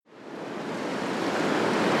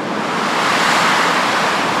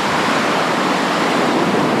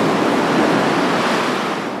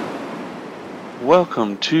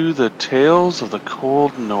welcome to the Tales of the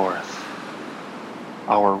Cold North,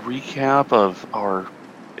 our recap of our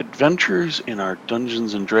adventures in our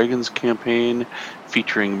Dungeons & Dragons campaign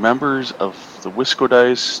featuring members of the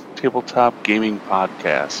WiscoDice Tabletop Gaming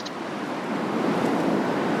Podcast.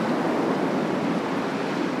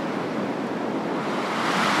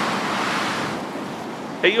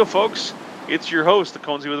 Hey, yo, folks, it's your host, the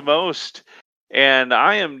Conesy with the Most. And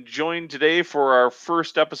I am joined today for our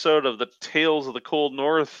first episode of the Tales of the Cold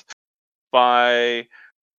North by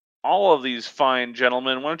all of these fine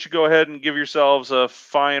gentlemen. Why don't you go ahead and give yourselves a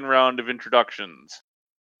fine round of introductions?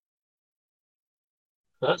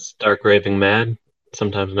 That's Dark Raving Mad,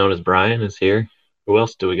 sometimes known as Brian, is here. Who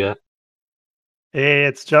else do we got? Hey,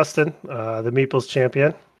 it's Justin, the Meeples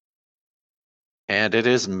champion. And it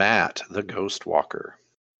is Matt, the Ghost Walker.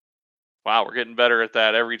 Wow, we're getting better at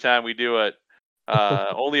that every time we do it.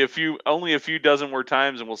 Only a few dozen more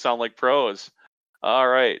times, and we'll sound like pros. All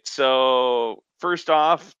right. So first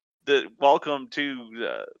off, welcome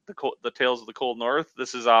to the Tales of the Cold North.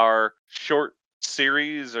 This is our short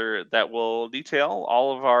series, that will detail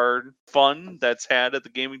all of our fun that's had at the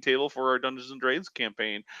gaming table for our Dungeons and Dragons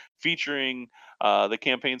campaign, featuring the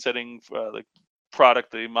campaign setting, the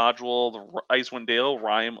product, the module, the Icewind Dale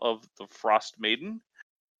Rime of the Frostmaiden.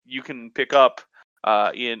 You can pick up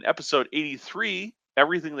in episode 83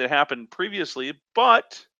 everything that happened previously,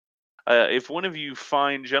 but if one of you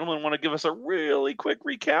fine gentlemen want to give us a really quick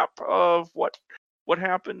recap of what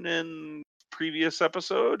happened in previous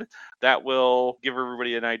episode, that will give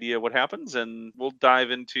everybody an idea what happens, and we'll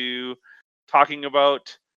dive into talking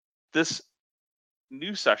about this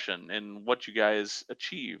new session and what you guys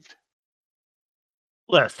achieved.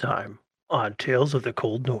 Last time on Tales of the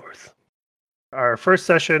Cold North. Our first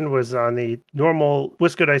session was on the normal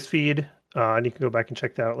WiscoDice feed, and you can go back and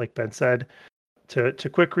check that out, like Ben said. To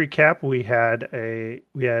quick recap, we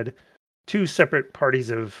had two separate parties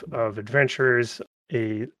of adventurers,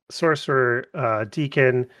 a sorcerer,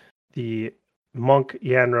 deacon, the monk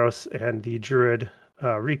Yanros, and the druid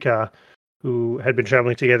Rika, who had been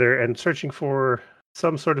traveling together and searching for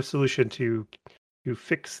some sort of solution to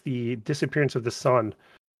fix the disappearance of the sun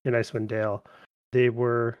in Icewind Dale. They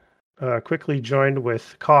were quickly joined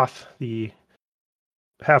with Koth, the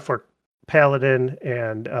half-orc paladin,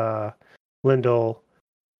 and Lyndall,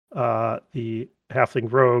 the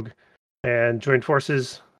halfling rogue, and joined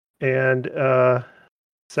forces and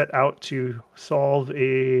set out to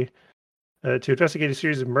to investigate a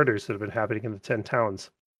series of murders that have been happening in the 10 towns.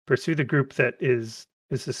 Pursue the group that is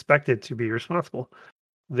suspected to be responsible.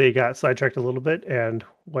 They got sidetracked a little bit and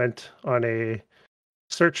went on a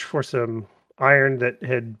search for some iron that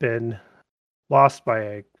had been lost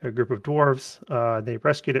by a group of dwarves. They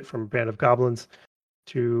rescued it from a band of goblins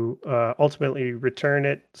to ultimately return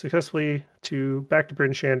it successfully back to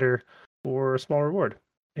Bryn Shander for a small reward.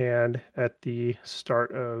 And at the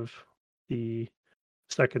start of the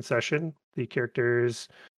second session, the characters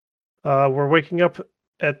were waking up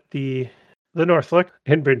at the Northlook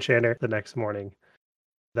in Bryn Shander the next morning.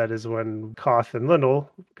 That is when Koth and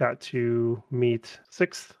Lyndall got to meet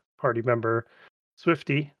sixth party member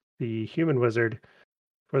Swifty, the human wizard,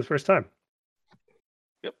 for the first time.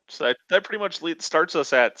 Yep. So that pretty much starts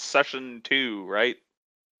us at session 2, right?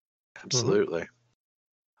 Absolutely.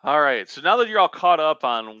 Mm-hmm. All right. So now that you're all caught up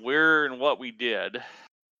on where and what we did,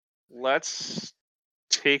 let's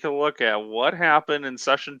take a look at what happened in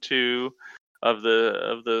session 2 of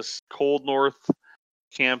this Cold North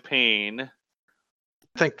campaign.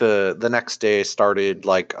 I think the next day started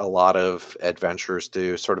like a lot of adventurers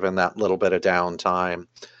do, sort of in that little bit of downtime.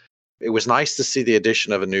 It was nice to see the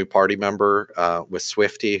addition of a new party member with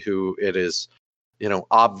Swifty, who it is,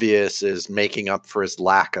 obvious is making up for his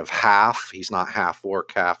lack of half. He's not half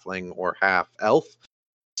orc, halfling, or half elf.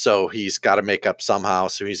 So he's got to make up somehow.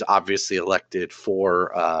 So he's obviously elected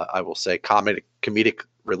for, I will say, comedic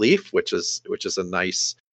relief, which is a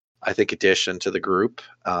nice, I think, addition to the group.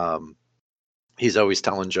 He's always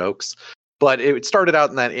telling jokes. But it started out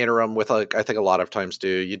in that interim with, like, I think a lot of times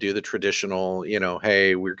you do the traditional,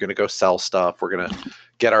 hey, we're going to go sell stuff. We're going to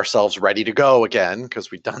get ourselves ready to go again because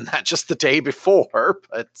we've done that just the day before.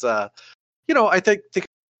 But, I think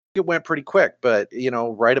it went pretty quick. But,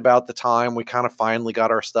 right about the time we kind of finally got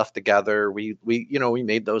our stuff together, we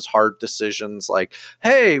made those hard decisions like,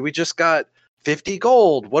 hey, we just got 50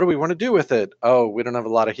 gold. What do we want to do with it? Oh, we don't have a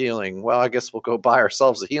lot of healing. Well, I guess we'll go buy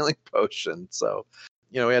ourselves a healing potion. So,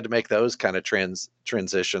 we had to make those kind of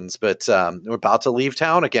transitions, but we're about to leave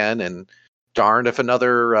town again, and darned if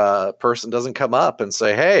another person doesn't come up and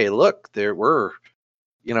say, hey, look, there were,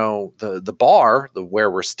 the bar,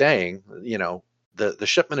 where we're staying, the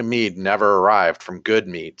shipment of mead never arrived from Good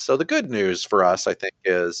Mead. So the good news for us, I think,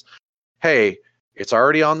 is, hey, it's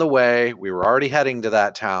already on the way. We were already heading to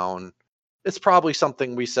that town. It's probably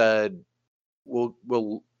something we said we'll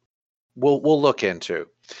look into.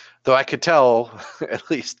 Though I could tell at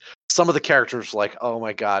least some of the characters like, oh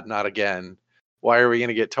my God, not again. Why are we going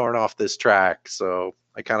to get torn off this track? So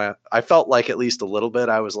I felt like at least a little bit.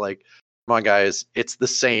 I was like, come on, guys, it's the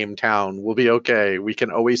same town. We'll be okay. We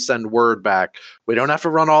can always send word back. We don't have to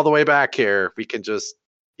run all the way back here. We can just,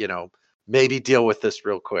 maybe deal with this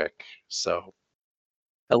real quick. So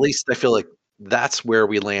at least I feel like that's where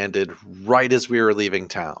we landed right as we were leaving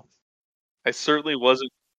town. I certainly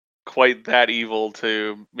wasn't quite that evil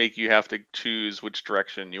to make you have to choose which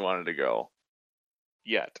direction you wanted to go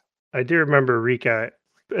yet. I do remember Rika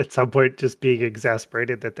at some point just being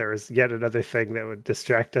exasperated that there was yet another thing that would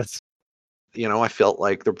distract us. I felt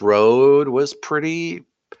like the road was pretty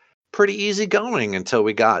easy going until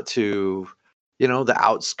we got to, the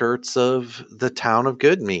outskirts of the town of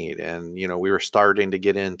Good Mead. And, we were starting to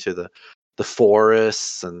get into the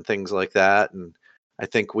forests and things like that. And I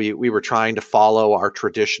think we were trying to follow our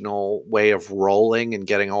traditional way of rolling and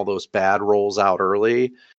getting all those bad rolls out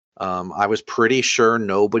early. I was pretty sure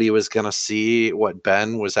nobody was going to see what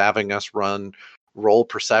Ben was having us roll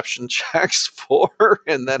perception checks for.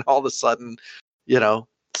 And then all of a sudden,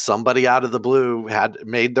 somebody out of the blue had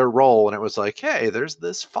made their roll, and it was like, hey, there's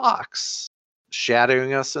this fox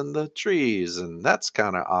shadowing us in the trees, and that's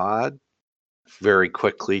kind of odd. Very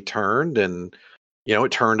quickly turned, and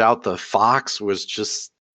it turned out the fox was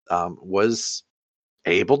just was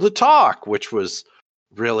able to talk, which was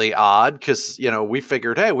really odd because we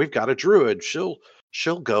figured, hey, we've got a druid, she'll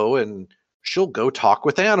go talk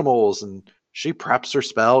with animals, and she preps her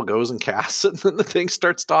spell, goes and casts it, and then the thing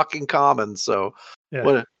starts talking common. So yeah.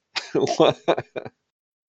 But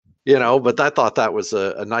I thought that was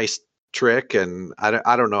a nice trick, and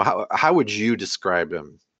I don't know, how would you describe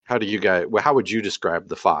him? How would you describe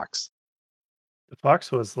the fox? The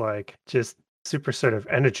fox was like just super sort of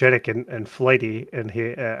energetic and flighty, and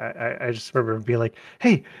I just remember him being like,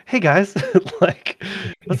 hey guys, like,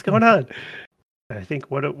 what's going on? I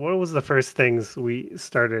think what was the first things we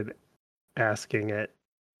started asking it?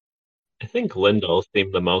 I think Lyndall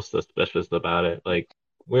seemed the most suspicious about it. Like,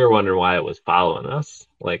 we were wondering why it was following us.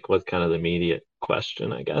 Like, was kind of the immediate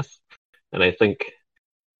question, I guess. And I think,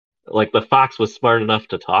 like, the fox was smart enough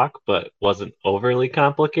to talk, but wasn't overly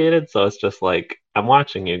complicated. So it's just like, I'm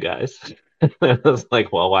watching you guys. It's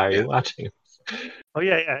like, well, why are you watching us? Oh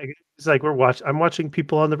yeah. It's like I'm watching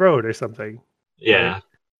people on the road or something. Yeah. Right?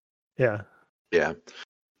 Yeah. Yeah.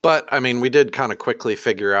 But I mean, we did kind of quickly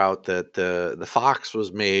figure out that the fox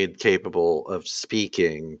was made capable of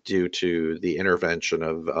speaking due to the intervention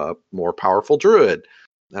of a more powerful druid.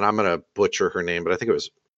 And I'm going to butcher her name, but I think it was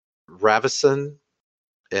Ravison,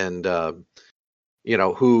 and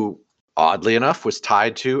who oddly enough was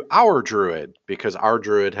tied to our druid, because our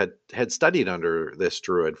druid had studied under this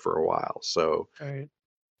druid for a while. So, right.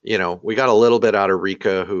 We got a little bit out of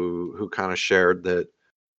Rika, who kind of shared that,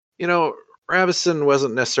 Ravison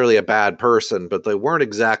wasn't necessarily a bad person, but they weren't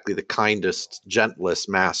exactly the kindest, gentlest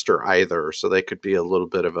master either. So they could be a little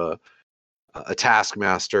bit of a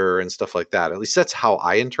taskmaster and stuff like that. At least that's how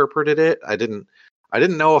I interpreted it. I didn't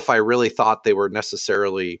know if I really thought they were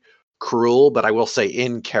necessarily cruel, but I will say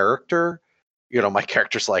in character, my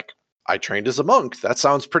character's like, I trained as a monk. That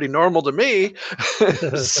sounds pretty normal to me.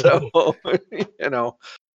 So,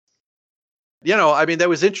 I mean, that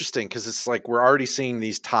was interesting because it's like we're already seeing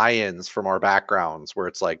these tie-ins from our backgrounds where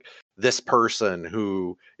it's like this person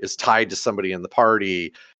who is tied to somebody in the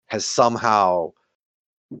party has somehow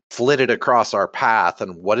flitted across our path,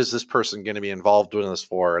 and what is this person going to be involved in this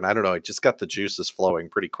for? And I don't know, it just got the juices flowing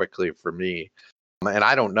pretty quickly for me. And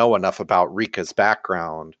I don't know enough about Rika's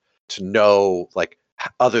background to know, like,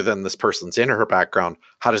 other than this person's in her background,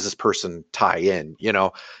 how does this person tie in?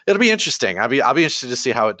 It'll be interesting. I'll be interested to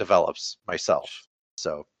see how it develops myself.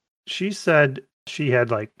 So she said she had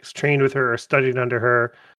like trained with her or studied under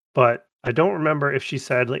her, but I don't remember if she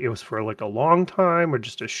said like it was for like a long time or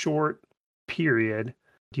just a short period.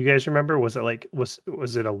 Do you guys remember? Was it like was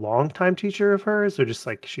it a long time teacher of hers, or just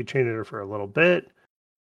like she trained her for a little bit? Do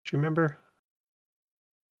you remember?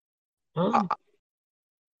 I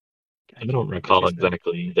don't recall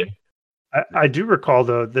exactly either. I do recall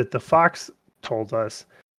though that the fox told us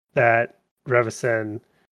that Revison,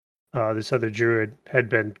 this other druid, had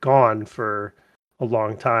been gone for a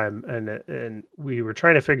long time, and we were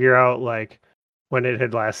trying to figure out like when it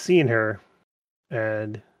had last seen her,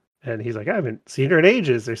 and he's like, I haven't seen her in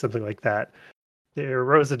ages or something like that. there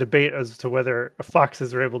arose a debate as to whether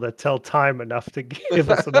foxes are able to tell time enough to give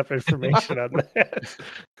us enough information on that.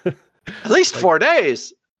 At least 4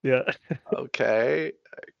 days. Yeah. Okay.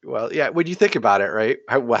 Well, yeah. When you think about it, right?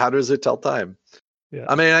 How does it tell time? Yeah.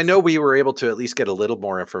 I mean, I know we were able to at least get a little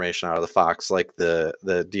more information out of the fox, like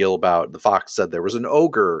the deal about the fox said there was an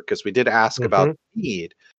ogre, because we did ask about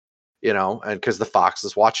mead, and because the fox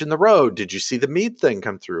is watching the road. Did you see the mead thing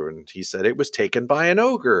come through? And he said it was taken by an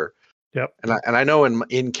ogre. Yep. And I know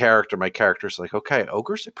in character, my character's like, okay,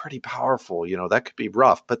 ogres are pretty powerful. That could be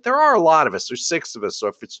rough, but there are a lot of us. There's 6 of us, so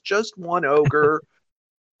if it's just one ogre,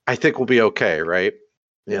 I think we'll be okay, right?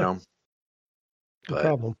 No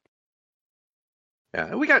problem.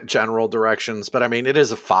 Yeah, we got general directions, but I mean, it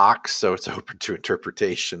is a fox, so it's open to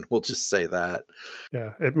interpretation. We'll just say that.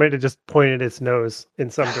 Yeah, it might have just pointed its nose in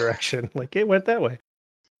some direction, like it went that way.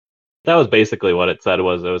 That was basically what it said. It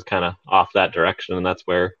was kind of off that direction, and that's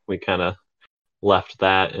where we kind of left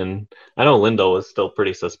that. And I know Lyndall was still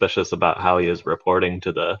pretty suspicious about how he was reporting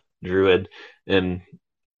to the druid, and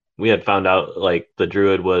we had found out like the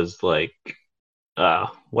druid was like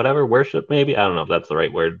whatever worship, maybe, I don't know if that's the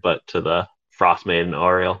right word, but to the Frostmaiden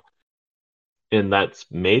Oriel. And that's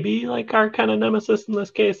maybe like our kind of nemesis in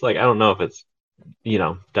this case. Like, I don't know if it's,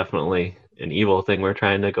 definitely an evil thing we're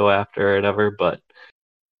trying to go after or whatever, but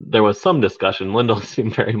there was some discussion. Lyndall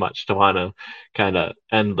seemed very much to want to kind of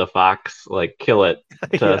end the fox, like kill it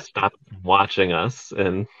to stop watching us.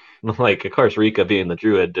 And like, of course, Rika being the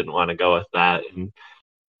druid didn't want to go with that. And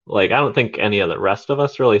like, I don't think any of the rest of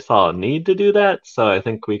us really saw a need to do that. So I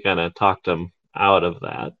think we kind of talked him out of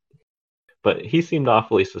that. But he seemed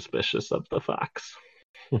awfully suspicious of the fox.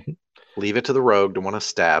 Leave it to the rogue to want to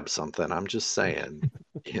stab something. I'm just saying,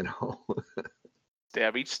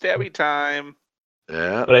 Stabby time.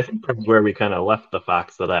 Yeah. But I think from where we kind of left the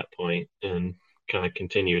fox at that point and kind of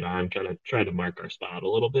continued on, kind of tried to mark our spot a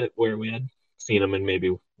little bit where we had seen him and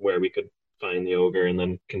maybe where we could find the ogre, and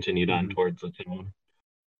then continued on towards the town.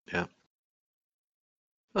 Yeah.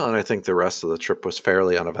 Well, and I think the rest of the trip was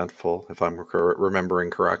fairly uneventful, if I'm remembering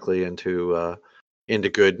correctly, into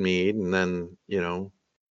Good Mead, and then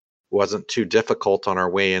wasn't too difficult on our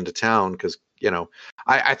way into town because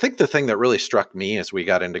I think the thing that really struck me as we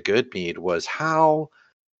got into Good Mead was how,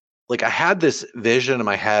 like, I had this vision in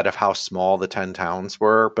my head of how small the 10 towns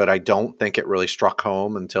were, but I don't think it really struck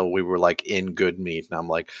home until we were like in Good Mead, and I'm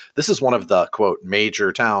like, this is one of the quote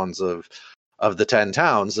major towns of the 10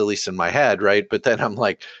 towns, at least in my head, right? But then I'm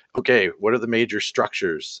like, okay, what are the major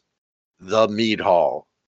structures? The mead hall.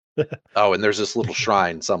 Oh, and there's this little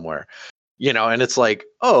shrine somewhere, and it's like,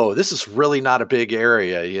 oh, this is really not a big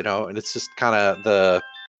area, and it's just kind of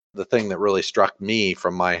the thing that really struck me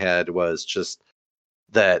from my head was just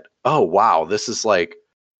that, oh, wow, this is like,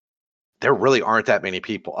 there really aren't that many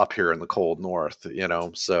people up here in the cold north,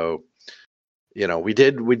 so we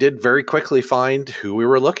did very quickly find who we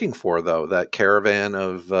were looking for, though. That caravan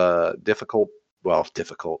of difficult,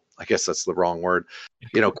 I guess that's the wrong word,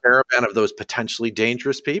 caravan of those potentially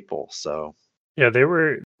dangerous people. So yeah, they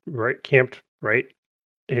were camped right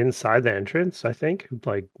inside the entrance, I think,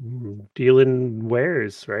 like dealing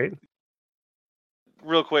wares, right?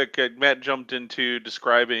 Real quick, Matt jumped into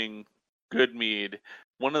describing Good Mead.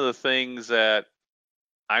 One of the things that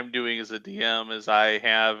I'm doing as a DM is I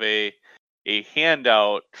have a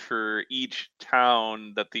handout for each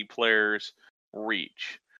town that the players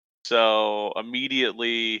reach. So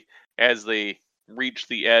immediately as they reach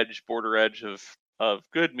the border edge of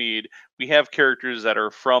Good Mead, we have characters that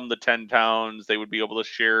are from the 10 towns. They would be able to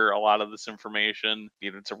share a lot of this information.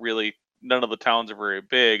 None of the towns are very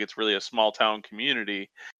big. It's really a small town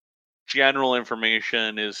community. General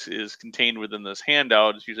information is contained within this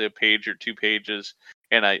handout. It's usually a page or 2 pages.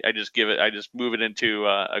 And I just move it into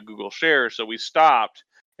a Google Share. So we stopped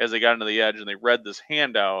as they got into the edge and they read this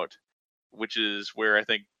handout, which is where I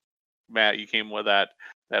think, Matt, you came with that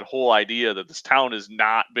whole idea that this town is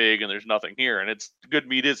not big and there's nothing here. And Good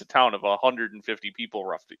Mead is a town of 150 people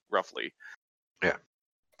roughly. Yeah.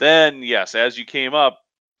 Then, yes, as you came up,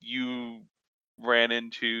 you ran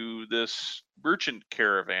into this merchant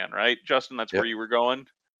caravan, right? Justin, that's where you were going?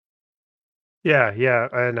 Yeah.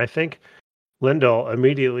 And I think Lyndall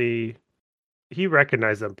immediately, he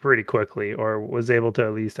recognized them pretty quickly, or was able to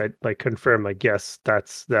at least confirm, like, yes,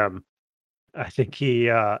 that's them. I think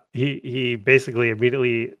he basically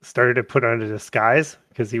immediately started to put on a disguise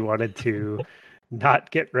because he wanted to not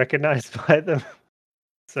get recognized by them.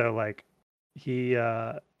 So like he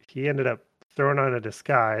ended up throwing on a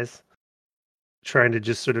disguise, trying to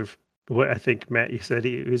just sort of, what I think, Matt, you said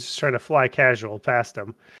he was just trying to fly casual past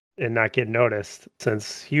them and not get noticed,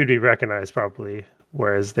 since he would be recognized probably,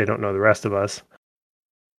 whereas they don't know the rest of us.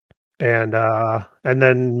 And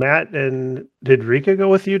then Matt and did Rika go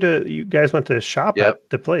with you you guys went to shop Yep. at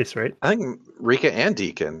the place, right? I think Rika and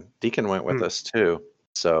Deacon went with us too.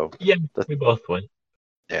 So Yeah, we both went.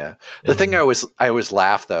 yeah. The thing I always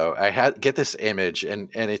laugh though, get this image and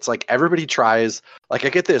it's like everybody tries, like I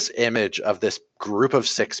get this image of this group of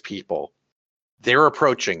 6 people. They're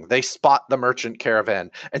approaching, they spot the merchant caravan,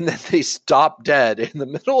 and then they stop dead in the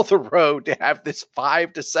middle of the road to have this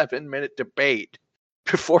 5 to 7 minute debate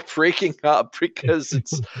before breaking up, because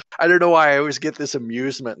it's, I don't know why I always get this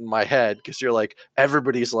amusement in my head, because you're like,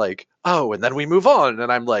 everybody's like, oh, and then we move on.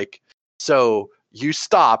 And I'm like, so you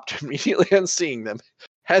stopped immediately on seeing them,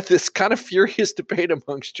 had this kind of furious debate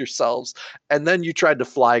amongst yourselves, and then you tried to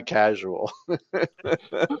fly casual.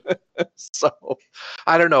 So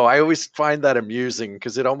I don't know. I always find that amusing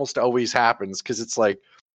because it almost always happens, because it's like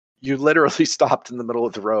you literally stopped in the middle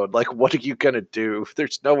of the road. Like, what are you going to do?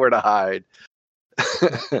 There's nowhere to hide.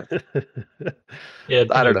 Yeah,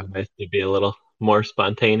 I don't know. Nice to be a little more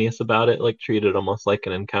spontaneous about it, like treat it almost like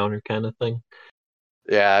an encounter kind of thing.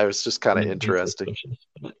 Yeah, it was just kind of interesting.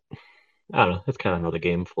 But, I don't know. It's kind of how the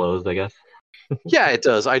game flows, I guess. Yeah, it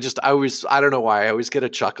does. I don't know why. I always get a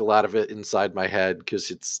chuckle out of it inside my head,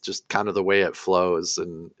 because it's just kind of the way it flows.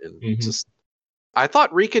 And just, I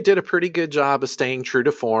thought Rika did a pretty good job of staying true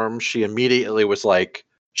to form. She immediately was like,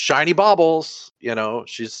 shiny baubles,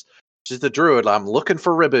 she's the druid. I'm looking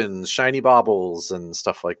for ribbons, shiny baubles, and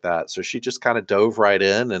stuff like that. So she just kind of dove right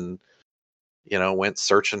in and, went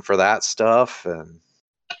searching for that stuff. And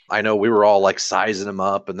I know we were all like sizing them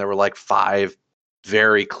up, and there were like 5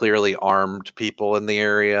 very clearly armed people in the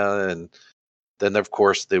area. And then, of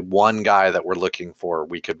course, the one guy that we're looking for,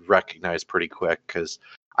 we could recognize pretty quick, because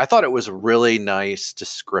I thought it was a really nice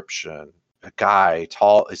description. A guy,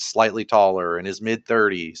 tall, slightly taller, in his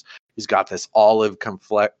mid-30s. He's got this olive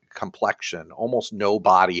complexion, almost no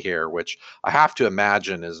body hair, which I have to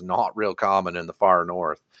imagine is not real common in the far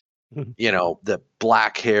north. The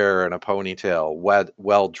black hair and a ponytail,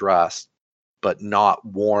 well dressed, but not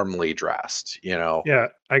warmly dressed. Yeah,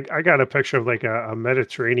 I got a picture of like a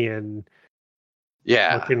Mediterranean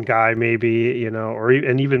looking guy, maybe,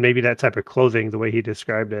 and even maybe that type of clothing, the way he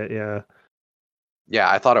described it. Yeah,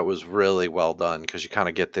 I thought it was really well done, because you kind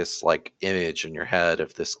of get this like image in your head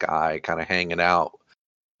of this guy kind of hanging out.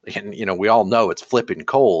 And, we all know it's flipping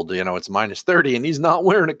cold, it's -30 and he's not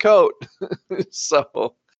wearing a coat.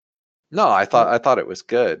 So, no, I thought it was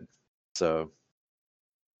good. So,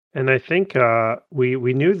 and I think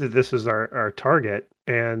we knew that this was our target,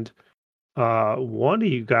 and one of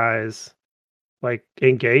you guys like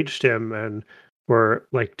engaged him and were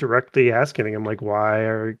like directly asking him like, why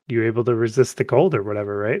are you able to resist the cold or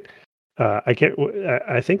whatever, right?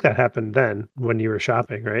 I think that happened then when you were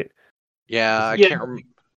shopping, right? yeah, I can't remember.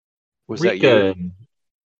 Was that you?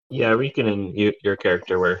 Yeah, Rika and your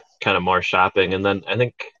character were kind of more shopping, and then I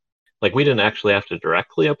think like we didn't actually have to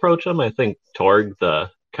directly approach him. I think Torg, the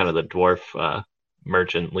kind of the dwarf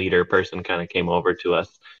merchant leader person, kind of came over to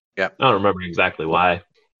us. Yeah, I don't remember exactly why,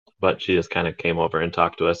 but she just kind of came over and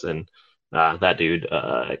talked to us. And that dude,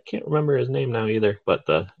 I can't remember his name now either, but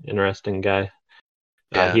the interesting guy,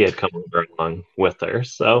 he had come over along with her.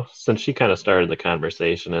 So since she kind of started the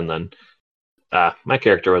conversation, and then my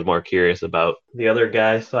character was more curious about the other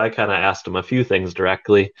guy, so I kind of asked him a few things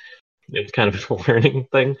directly. It was kind of a learning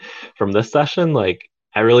thing from this session. Like,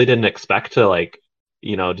 I really didn't expect to, like,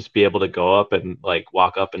 just be able to go up and, like,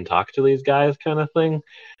 walk up and talk to these guys kind of thing.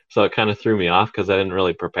 So it kind of threw me off because I didn't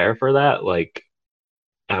really prepare for that. Like,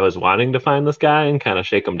 I was wanting to find this guy and kind of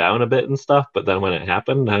shake him down a bit and stuff. But then when it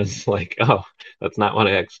happened, I was like, oh, that's not what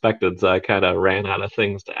I expected. So I kind of ran out of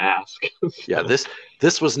things to ask. So. Yeah,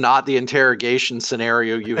 this was not the interrogation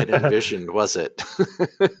scenario you had envisioned, was it?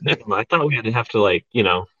 I thought we'd have to, like,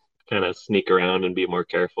 kind of sneak around and be more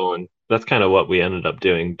careful. And that's kind of what we ended up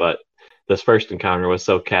doing. But this first encounter was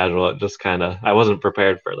so casual, it just kind of, I wasn't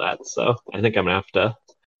prepared for that. So I think I'm going to have to,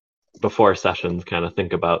 before sessions, kind of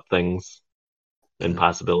think about things and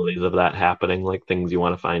possibilities of that happening, like things you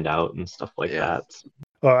want to find out and stuff like that.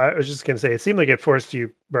 Well, I was just going to say, it seemed like it forced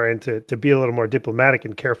you, Brian, to be a little more diplomatic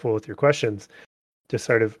and careful with your questions, to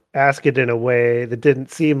sort of ask it in a way that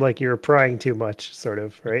didn't seem like you were prying too much, sort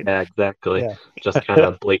of, right? Yeah, exactly. Yeah. Just kind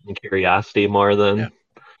of blatant curiosity more than,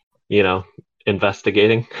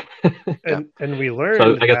 investigating. And we learned.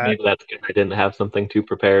 So I guess maybe that's good. I didn't have something too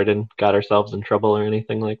prepared and got ourselves in trouble or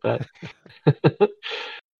anything like that.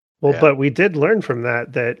 Well, but we did learn from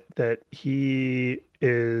that he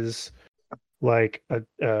is like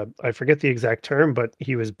I forget the exact term, but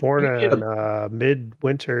he was born on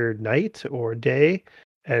midwinter night or day,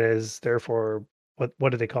 and is therefore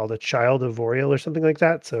what do they call it? A child of Oriel or something like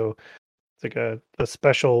that. So it's like a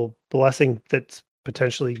special blessing that's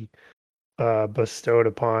potentially bestowed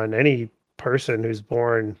upon any person who's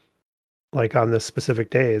born like on this specific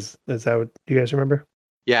days. Is that what you guys remember?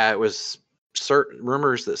 Yeah, it was certain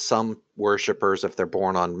rumors that some worshippers, if they're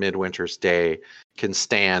born on Midwinter's Day, can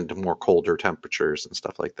stand more colder temperatures and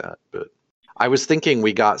stuff like that. But I was thinking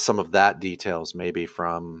we got some of that details maybe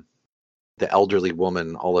from the elderly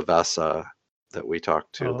woman Olivessa that we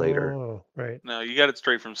talked to later. Oh, right. No, you got it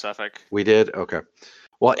straight from Suffolk. We did? Okay.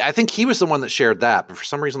 Well, I think he was the one that shared that, but for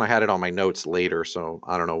some reason I had it on my notes later, so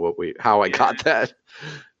I don't know how I got that.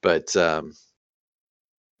 But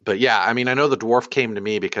yeah, I mean, I know the dwarf came to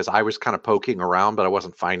me because I was kind of poking around, but I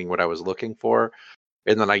wasn't finding what I was looking for.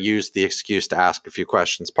 And then I used the excuse to ask a few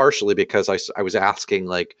questions, partially because I was asking,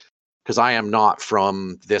 like, because I am not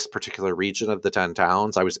from this particular region of the 10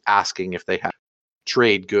 towns. I was asking if they had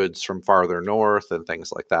trade goods from farther north and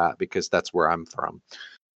things like that, because that's where I'm from.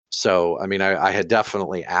 So, I mean, I had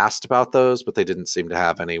definitely asked about those, but they didn't seem to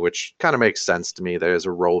have any, which kind of makes sense to me. There's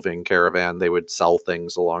a roving caravan. They would sell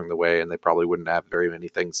things along the way, and they probably wouldn't have very many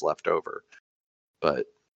things left over. But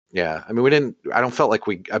yeah, I mean, I don't felt like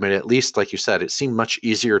I mean, at least like you said, it seemed much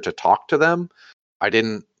easier to talk to them. I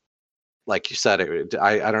didn't, like you said,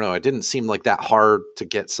 I don't know. It didn't seem like that hard to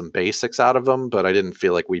get some basics out of them, but I didn't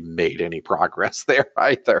feel like we made any progress there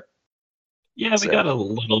either. Yeah, we got a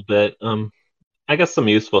little bit. I guess some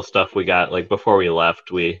useful stuff we got, like before we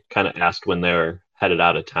left, we kind of asked when they were headed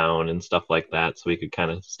out of town and stuff like that, so we could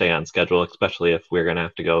kind of stay on schedule, especially if we were going to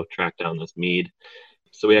have to go track down this mead.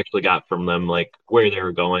 So we actually got from them like where they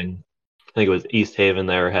were going. I think it was East Haven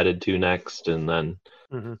they were headed to next, and then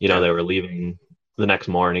they were leaving the next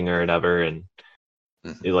morning or whatever, and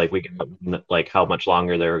like we got like how much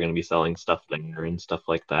longer they were going to be selling stuff there and stuff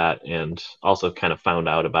like that, and also kind of found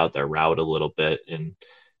out about their route a little bit, and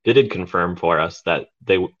they did confirm for us that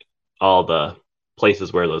all the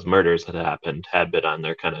places where those murders had happened had been on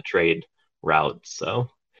their kind of trade routes. So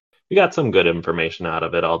we got some good information out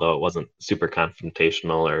of it, although it wasn't super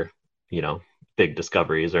confrontational or, big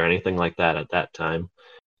discoveries or anything like that at that time.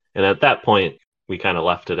 And at that point, we kind of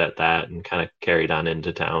left it at that and kind of carried on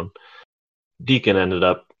into town. Deacon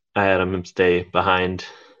I had him stay behind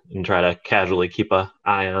and try to casually keep an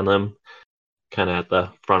eye on them, kind of at the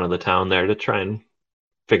front of the town there to try and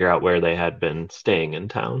figure out where they had been staying in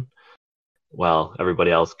town, while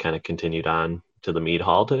everybody else kind of continued on to the mead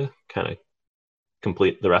hall to kind of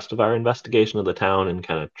complete the rest of our investigation of the town and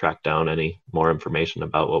kind of track down any more information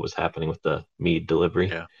about what was happening with the mead delivery.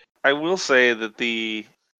 Yeah. I will say that the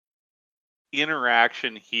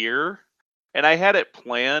interaction here, and I had it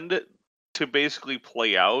planned to basically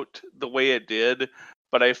play out the way it did,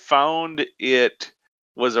 but I found it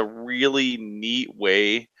was a really neat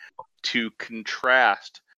way to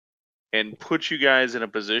contrast and put you guys in a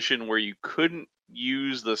position where you couldn't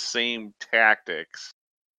use the same tactics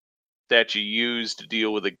that you use to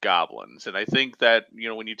deal with the goblins. And I think that,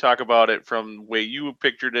 when you talk about it from the way you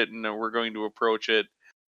pictured it and we're going to approach it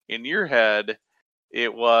in your head,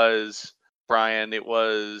 it was, Brian, it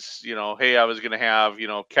was, hey, I was going to have,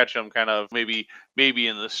 catch him kind of maybe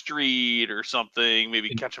in the street or something, maybe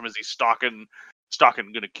catch him as he's stalking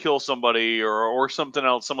going to kill somebody or something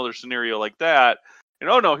else, some other scenario like that. And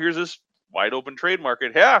oh no, here's this wide open trade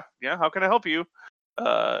market. Yeah, how can I help you?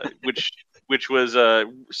 Which was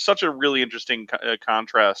such a really interesting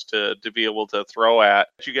contrast to be able to throw at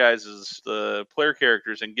you guys as the player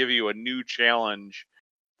characters and give you a new challenge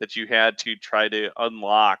that you had to try to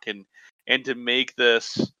unlock and to make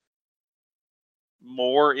this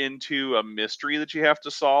more into a mystery that you have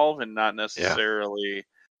to solve and not necessarily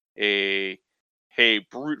a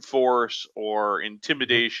brute force or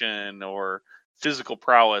intimidation or physical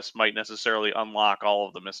prowess might necessarily unlock all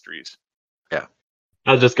of the mysteries. Yeah.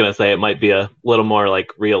 I was just going to say it might be a little more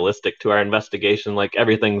like realistic to our investigation. Like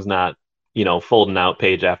everything's not, folding out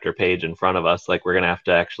page after page in front of us. Like we're going to have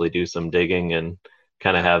to actually do some digging and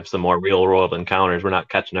kind of have some more real world encounters. We're not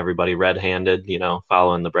catching everybody red handed,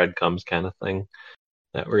 following the breadcrumbs kind of thing,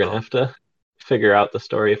 that we're going to have to figure out the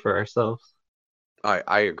story for ourselves.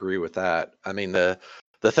 I agree with that. I mean, the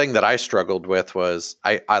thing that I struggled with was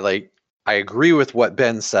I agree with what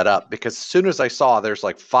Ben set up, because as soon as I saw there's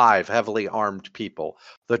like 5 heavily armed people,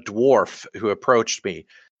 the dwarf who approached me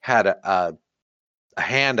had a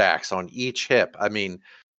hand axe on each hip. I mean,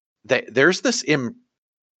 there's this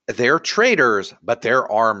they're traders, but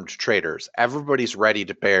they're armed traders. Everybody's ready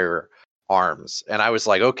to bear arms. And I was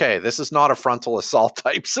like, okay, this is not a frontal assault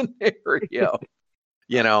type scenario.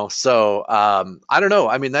 So I don't know.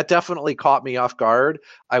 I mean, that definitely caught me off guard.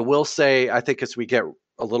 I will say, I think as we get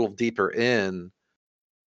a little deeper in,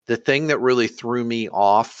 the thing that really threw me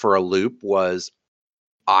off for a loop was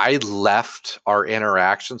I left our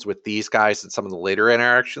interactions with these guys and some of the later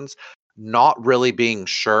interactions not really being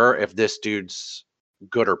sure if this dude's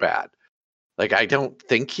good or bad. Like, I don't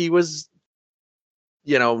think he was,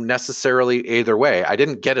 necessarily either way. I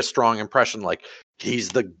didn't get a strong impression like he's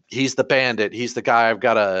the bandit, he's the guy, I've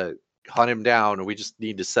got to hunt him down, and we just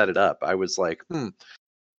need to set it up. I was like,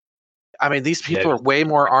 I mean, these people are way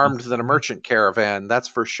more armed than a merchant caravan, that's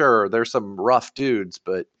for sure. There's some rough dudes,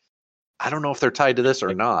 but I don't know if they're tied to this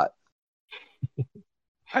or not.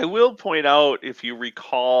 I will point out, if you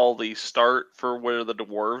recall the start for where the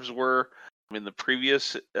dwarves were in the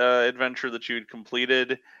previous adventure that you had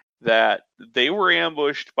completed, that they were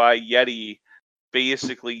ambushed by Yeti.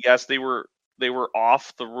 Basically, yes, they were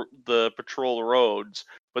off the patrol roads,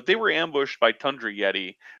 but they were ambushed by Tundra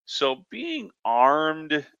Yeti. So being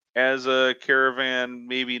armed as a caravan,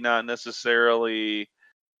 maybe not necessarily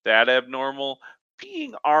that abnormal.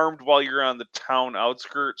 Being armed while you're on the town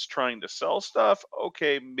outskirts trying to sell stuff,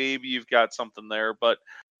 okay, maybe you've got something there, but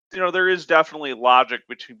there is definitely logic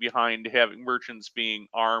behind having merchants being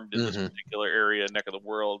armed in this particular area, neck of the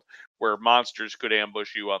world, where monsters could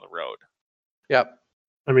ambush you on the road. Yep.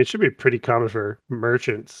 I mean, it should be pretty common for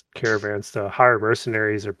merchants, caravans to hire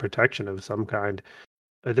mercenaries or protection of some kind.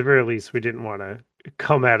 At the very least, we didn't want to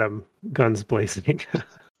come at them guns blazing.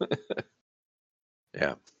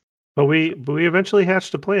 Yeah. But we eventually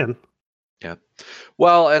hatched a plan. Yeah.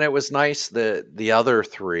 Well, and it was nice that the other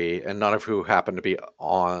three, and none of who happened to be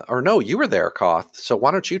on, or no, you were there, Koth. So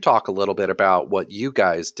why don't you talk a little bit about what you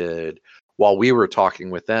guys did while we were talking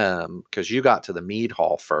with them? Because you got to the mead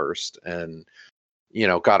hall first and,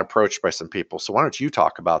 got approached by some people. So why don't you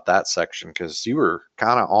talk about that section? Because you were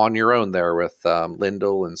kind of on your own there with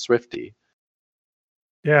Lyndall and Swifty.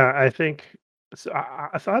 Yeah, I think so.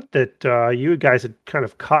 I thought that you guys had kind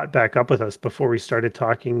of caught back up with us before we started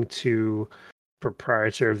talking to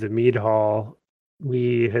proprietor of the mead hall.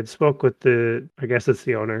 We had spoke with I guess it's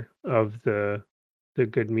the owner of the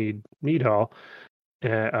Good Mead Hall.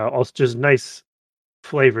 Also, just nice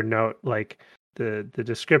flavor note, like the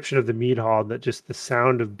description of the mead hall, that just the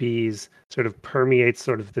sound of bees sort of permeates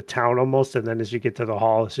sort of the town almost, and then as you get to the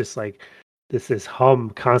hall, it's just like this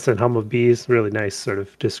constant hum of bees. Really nice sort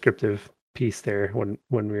of descriptive piece there when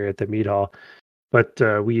we were at the mead hall. But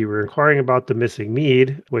we were inquiring about the missing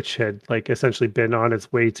mead, which had like essentially been on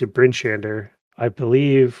its way to Brinchander. I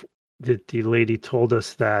believe that the lady told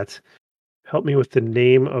us that. Help me with the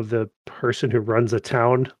name of the person who runs a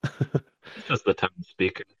town. It's just the town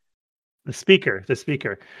speaker. The speaker.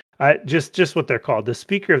 Just what they're called. The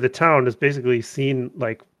speaker of the town is basically seen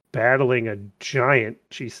like battling a giant,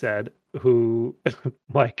 she said, who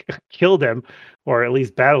like killed him, or at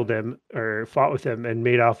least battled him or fought with him and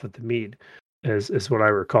made off with the mead, is what I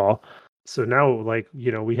recall. So now, like,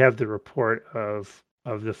 we have the report of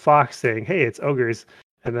the fox saying, "Hey, it's ogres,"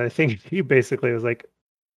 and I think he basically was like,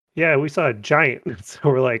 "Yeah, we saw a giant." So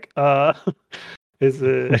we're like, is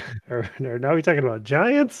it? or now we're talking about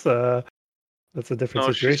giants? That's a different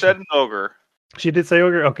situation. No, she said an ogre. She did say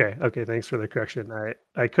ogre? Okay, thanks for the correction.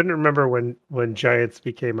 I couldn't remember when giants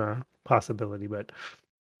became a possibility, but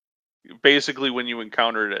basically when you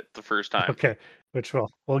encountered it the first time. Okay, which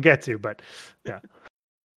we'll get to, but yeah.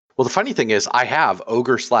 Well, the funny thing is I have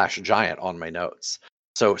ogre/giant on my notes.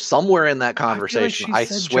 So somewhere in that conversation, I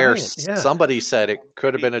swear somebody said it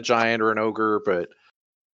could have been a giant or an ogre, but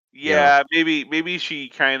yeah, maybe she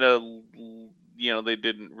kind of, they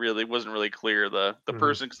didn't really, wasn't really clear the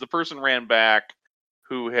person, because the person ran back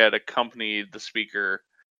who had accompanied the speaker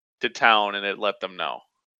to town and had let them know,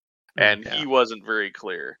 and he wasn't very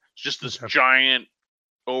clear. It's just this giant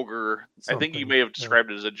ogre. I think you may have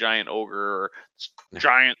described it as a giant ogre or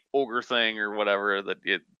giant ogre thing or whatever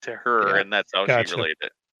to her, and that's how she relayed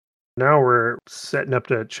it. Now we're setting up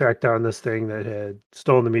to track down this thing that had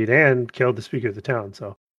stolen the meat and killed the speaker of the town.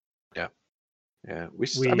 So we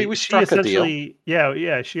struck a deal.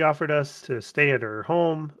 Yeah, she offered us to stay at her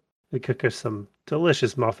home. They cook us some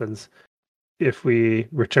delicious muffins if we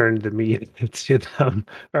returned the meat to them.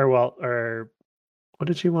 Or what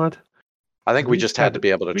did she want? I think we just had to be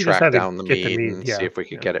able to track down the meat and see if we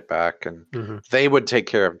could get it back, and they would take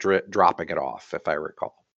care of dropping it off, if I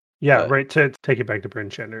recall. Yeah, right, to take it back to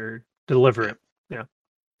Brinchander or deliver it. Yeah.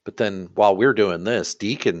 But then while we're doing this,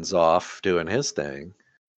 Deacon's off doing his thing.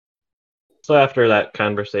 So after that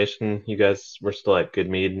conversation, you guys were still at Good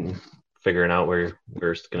Mead and figuring out where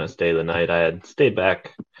we're going to stay the night. I had stayed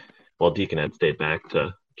back. Well, Deacon had stayed back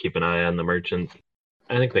to keep an eye on the merchants.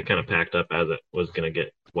 I think they kind of packed up as it was going to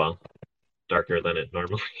get, darker than it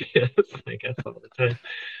normally is, I guess, all the time.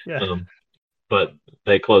 Yeah. But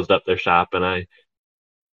they closed up their shop, and I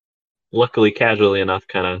luckily, casually enough,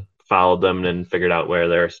 kind of followed them and figured out where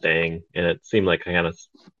they were staying, and it seemed like I kind of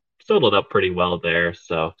stood it up pretty well there.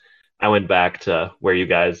 So I went back to where you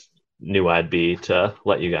guys knew I'd be to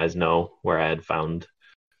let you guys know where I had found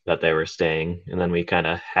that they were staying, and then we kind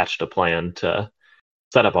of hatched a plan to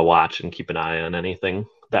set up a watch and keep an eye on anything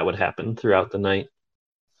that would happen throughout the night.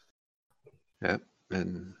 Yeah,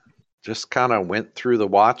 and just kind of went through the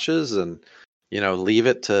watches, and leave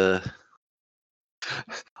it to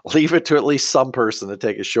at least some person to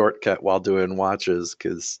take a shortcut while doing watches,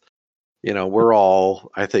 because we're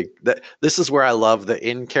all, I think that this is where I love the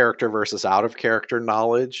in character versus out of character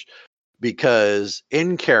knowledge, because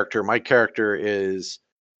in character, my character is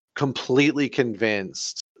completely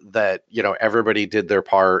convinced that everybody did their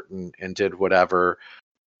part and did whatever.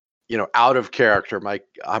 Out of character,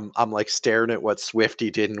 I'm like staring at what Swifty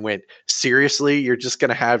did and went, seriously, you're just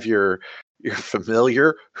gonna have your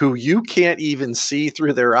familiar, who you can't even see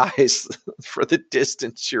through their eyes for the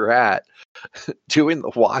distance you're at, doing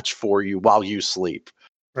the watch for you while you sleep.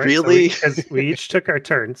 Right, really? So we each took our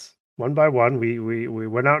turns one by one. We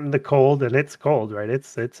went out in the cold, and it's cold, right?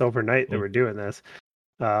 It's overnight that we're doing this.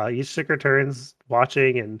 Each took our turns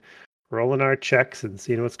watching and rolling our checks and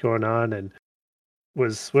seeing what's going on. And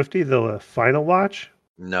was Swifty the final watch?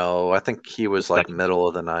 No, I think he was like middle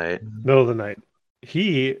of the night. Middle of the night.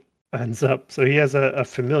 He ends up, so he has a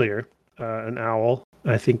familiar, an owl.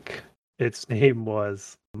 I think its name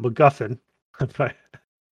was MacGuffin.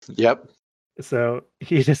 Yep. So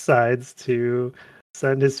he decides to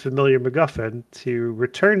send his familiar MacGuffin to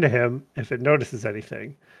return to him if it notices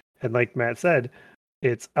anything. And like Matt said,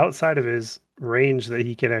 it's outside of his range that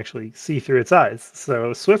he can actually see through its eyes.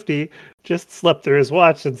 So Swifty just slept through his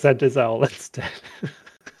watch and sent his owl instead.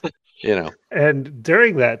 And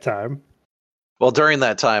during that time,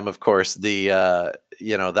 of course, the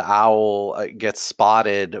the owl gets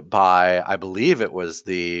spotted by, I believe it was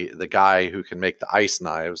the guy who can make the ice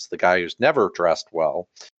knives, the guy who's never dressed well,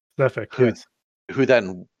 who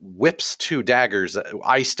then whips 2 daggers,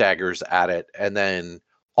 ice daggers at it, and then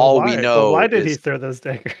we know. Why did he throw those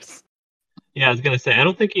daggers? Yeah, I was gonna say I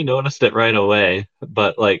don't think he noticed it right away,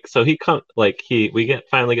 but so we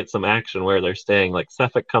finally get some action where they're staying. Like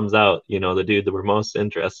Sefik comes out, the dude that we're most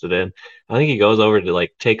interested in. I think he goes over to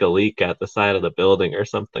take a leak at the side of the building or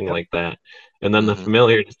something like that, and then the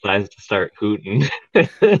familiar decides to start hooting.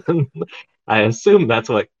 I assume that's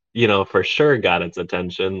what for sure got its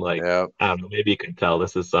attention. I don't know, maybe you could tell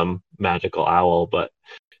this is some magical owl, but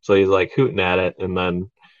so he's hooting at it, and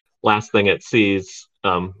then last thing it sees,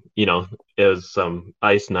 is some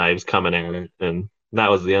ice knives coming at it, and that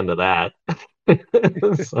was the end of that.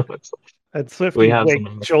 And Swifty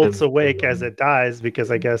jolts awake as it dies,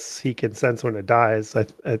 because I guess he can sense when it dies.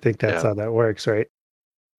 I think that's how that works, right?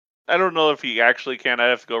 I don't know if he actually can. I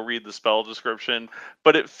have to go read the spell description,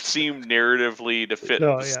 but it seemed narratively to fit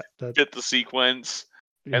the sequence.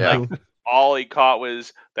 And all he caught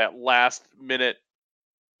was that last minute,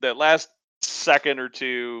 that last second or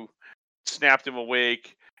two snapped him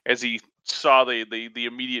awake as he saw the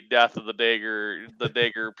immediate death of the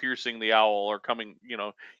dagger piercing the owl, or coming,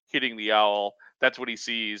 hitting the owl. That's what he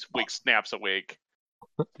sees. Snaps awake.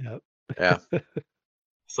 Yep. Yeah.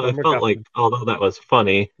 So it felt like, although that was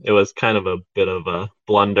funny, it was kind of a bit of a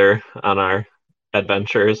blunder on our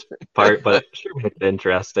adventurers' part, but it sure made it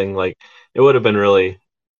interesting. It would have been really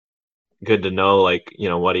good to know,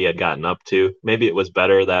 what he had gotten up to. Maybe it was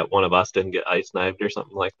better that one of us didn't get ice knifed or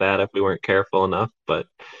something like that if we weren't careful enough, but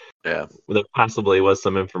there possibly was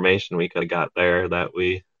some information we could have got there that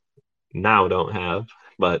we now don't have.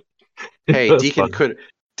 But hey,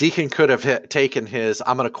 Deacon could have taken his,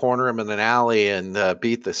 I'm going to corner him in an alley and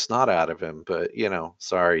beat the snot out of him, but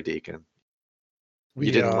sorry, Deacon,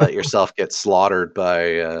 you didn't let yourself get slaughtered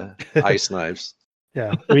by ice knives.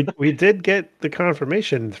 Yeah, we did get the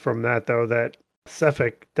confirmation from that, though, that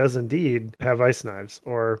Sefik does indeed have ice knives,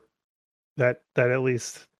 or that at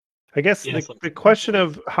least, I guess the question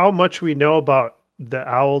of how much we know about the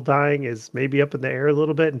owl dying is maybe up in the air a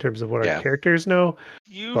little bit in terms of what our characters know.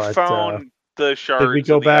 You found the shards. Did we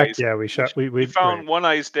go back? Ice. Yeah, we found one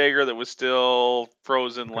ice dagger that was still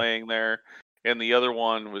frozen, laying there, and the other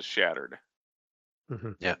one was shattered.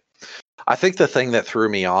 Mm-hmm. Yeah. I think the thing that threw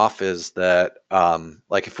me off is that,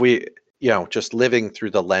 if we, just living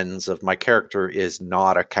through the lens of my character is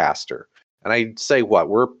not a caster. And I'd say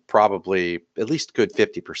we're probably at least good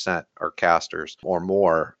 50% are casters or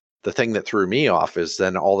more. The thing that threw me off is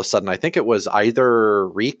then all of a sudden, I think it was either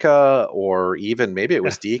Rika or even maybe it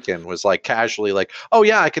was Deacon, was casually oh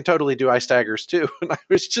yeah, I can totally do ice daggers too. And I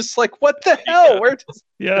was just like, what the hell?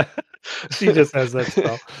 She just has that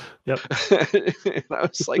spell. Yep. And I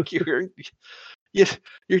was like, you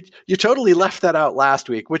totally left that out last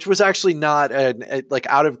week, which was actually not like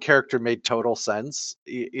out of character, made total sense,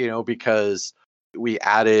 because we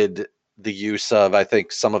added the use of, I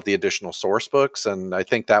think, some of the additional source books, and I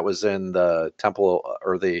think that was in the Temple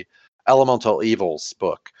or the Elemental Evils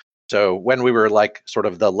book. So when we were like sort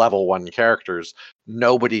of the level 1 characters,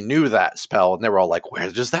 nobody knew that spell, and they were all like,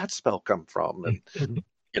 where does that spell come from? And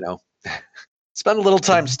spent a little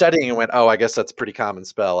time studying and went, oh, I guess that's a pretty common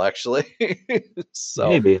spell, actually. So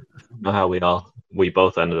maybe. I don't know how we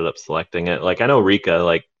both ended up selecting it. Like, I know Rika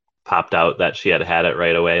like popped out that she had it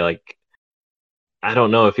right away. Like, I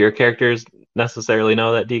don't know if your characters necessarily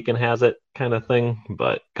know that Deacon has it, kind of thing,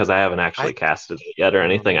 but because I haven't actually casted it yet or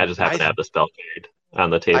anything, I just happen to have the spell card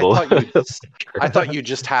on the table. I thought you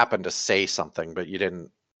just happened to say something, but you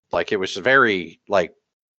didn't. Like, it was very like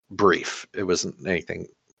brief. It wasn't anything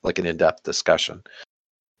like an in-depth discussion.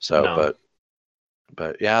 So, No.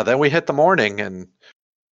 but yeah, then we hit the morning, and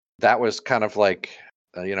that was kind of like,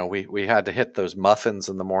 we had to hit those muffins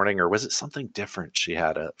in the morning, or was it something different she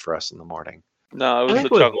had for us in the morning? No, it was the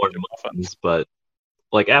more chocolate muffins, but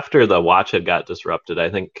like after the watch had got disrupted, I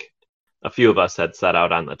think a few of us had set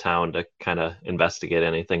out on the town to kind of investigate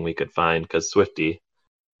anything we could find, because Swifty,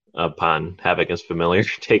 upon having his familiar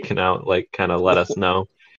taken out, like kind of let us know.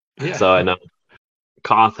 Yeah. So I know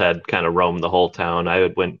Koth had kind of roamed the whole town. I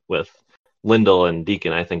went with Lyndall and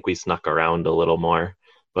Deacon. I think we snuck around a little more,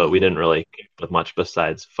 but we didn't really get with much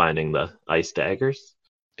besides finding the ice daggers.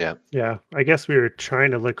 Yeah. I guess we were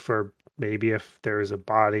trying to look for maybe if there was a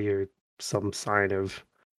body or some sign of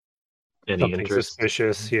something interest?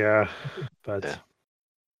 suspicious. Yeah. But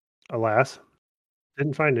alas,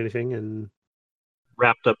 didn't find anything. And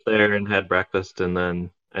wrapped up there and had breakfast, and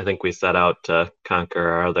then I think we set out to conquer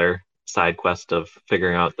our other side quest of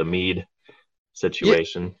figuring out the mead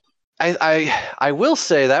situation. I will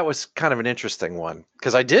say that was kind of an interesting one,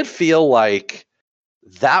 because I did feel like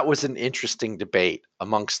that was an interesting debate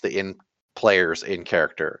amongst the players in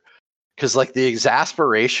character, because like the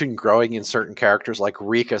exasperation growing in certain characters, like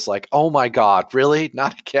Rika's like, oh my god, really,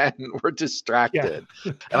 not again, we're distracted.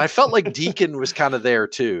 And I felt like Deacon was kind of there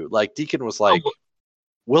too. Like Deacon was like,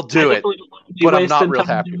 we'll do it, but I'm not real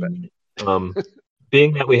happy with it.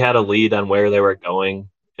 Being that we had a lead on where they were going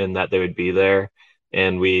and that they would be there,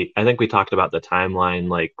 and I think we talked about the timeline,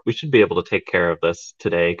 like we should be able to take care of this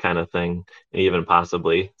today, kind of thing, and even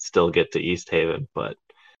possibly still get to East Haven. But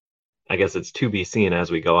I guess it's to be seen as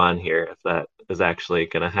we go on here if that is actually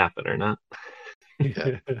going to happen or not.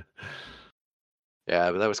 Yeah,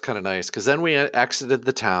 but that was kind of nice, because then we exited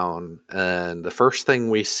the town, and the first thing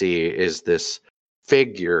we see is this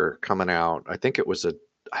figure coming out. I think it was a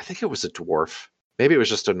dwarf. Maybe it was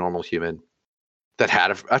just a normal human that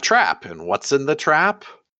had a trap. And what's in the trap?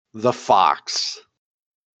 The fox.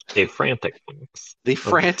 A frantic fox. The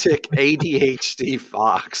frantic ADHD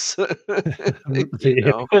fox. I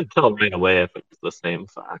couldn't tell right away if it was the same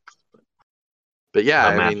fox. But yeah,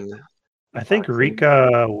 I mean, I think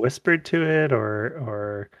Rika whispered to it,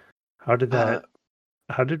 or how did that?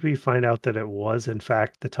 How did we find out that it was in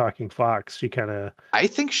fact the talking fox? She kind of. I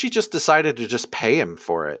think she just decided to just pay him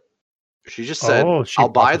for it. She just said, "Oh, I'll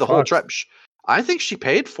buy the whole trap." I think she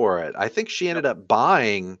paid for it. I think she ended up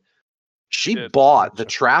buying. She bought the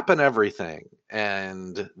trap and everything,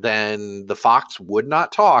 and then the fox would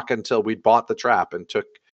not talk until we bought the trap and took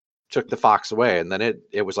the fox away, and then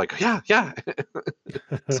it was like, yeah.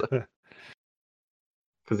 Because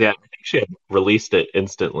I think she had released it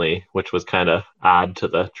instantly, which was kind of odd to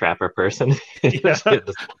the trapper person.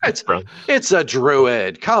 It's a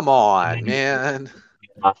druid. Come on, man.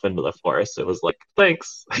 Off into the forest. It was like,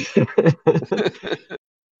 thanks.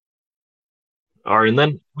 And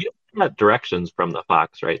then we got directions from the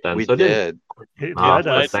fox right then. We did. We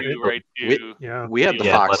had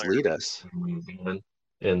the fox lead us.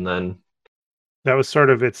 And then that was sort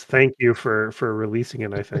of its thank you for releasing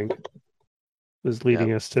it, I think. Was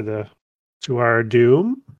leading us to our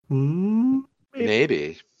doom.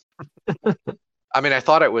 Maybe. I mean, I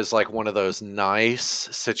thought it was like one of those nice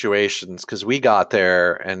situations, because we got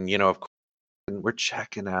there and, of course, we're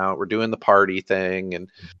checking out, we're doing the party thing. And,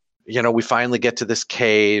 we finally get to this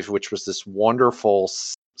cave, which was this wonderful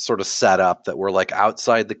sort of setup that we're like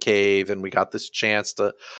outside the cave, and we got this chance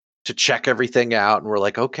to check everything out. And we're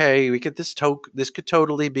like, okay, we get this could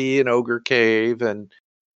totally be an ogre cave. And,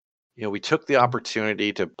 we took the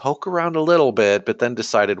opportunity to poke around a little bit, but then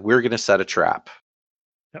decided we're going to set a trap.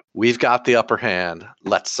 Yep. We've got the upper hand.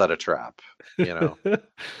 Let's set a trap,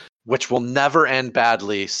 which will never end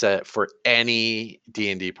badly set for any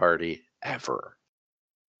D&D party ever.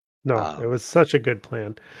 No, it was such a good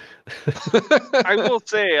plan. I will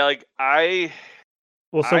say, like,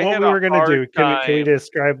 Well, so I what had we a were gonna do? hard Can we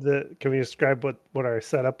time. describe what our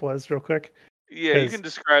setup was real quick? Yeah, you 'Cause- can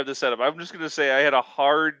describe the setup. I'm just gonna say I had a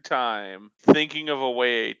hard time thinking of a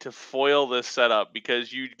way to foil this setup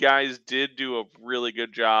because you guys did do a really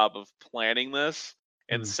good job of planning this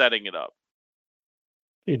and Hmm. setting it up.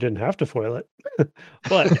 You didn't have to foil it,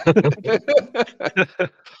 but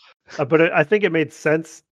but I think it made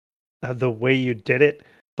sense the way you did it.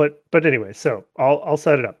 But anyway, so I'll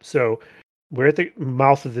set it up. So we're at the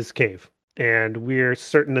mouth of this cave, and we're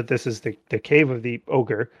certain that this is the cave of the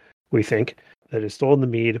ogre. We think that has stolen the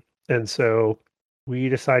mead, and so we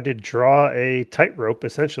decided to draw a tightrope,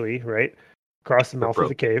 essentially, right across the mouth of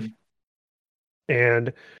the cave,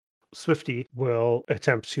 and Swifty will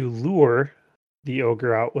attempt to lure the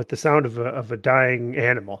ogre out with the sound of a dying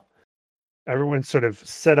animal. Everyone's sort of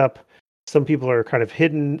set up. Some people are kind of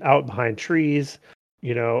hidden out behind trees,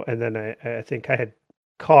 and then I think I had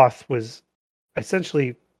Koth was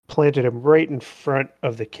essentially planted him right in front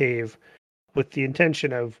of the cave with the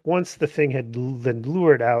intention of once the thing had been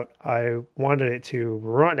lured out, I wanted it to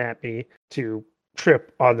run at me to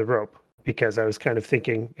trip on the rope because I was kind of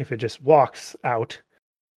thinking if it just walks out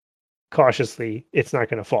cautiously, it's not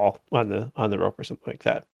going to fall on the rope or something like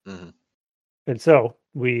that. Mm-hmm. And so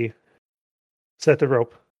we set the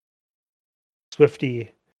rope.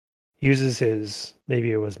 Swifty uses his,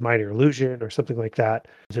 maybe it was minor illusion or something like that,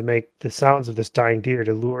 to make the sounds of this dying deer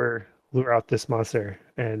to lure out this monster,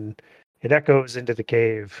 and it echoes into the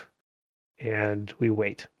cave, and we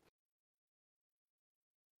wait,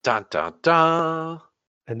 Dun dun dun.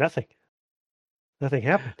 and nothing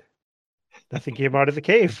happened. Nothing came out of the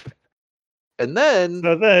cave. And then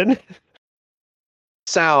So then,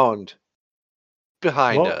 sound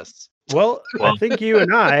behind well, us. well, I Well- think you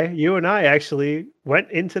and I actually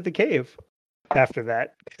went into the cave after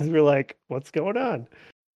that because we're like, what's going on?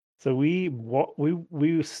 So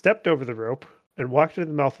we stepped over the rope and walked into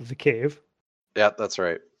the mouth of the cave Yeah, that's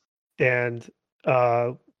right. and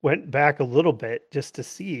went back a little bit just to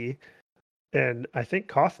see. And I think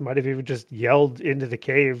Koth might have even just yelled into the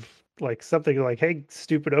cave like something like, "Hey,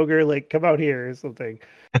 stupid ogre, like come out here" or something.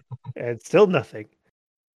 And still nothing.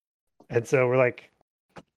 And so we're like,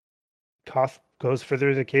 Koth goes further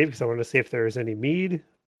in the cave because I want to see if there was any mead.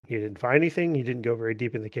 He didn't find anything. He didn't go very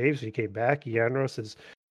deep in the cave, so he came back. Yanros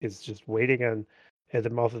is just waiting at the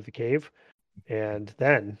mouth of the cave. And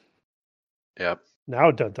then Yep. now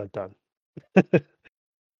dun dun dun.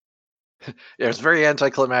 Yeah, it was very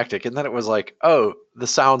anticlimactic. And then it was like, oh, the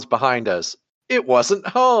sounds behind us. It wasn't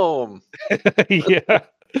home. Yeah.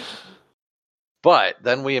 But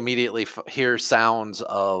then we immediately hear sounds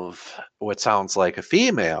of what sounds like a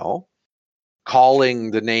female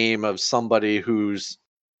calling the name of somebody who's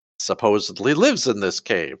supposedly lives in this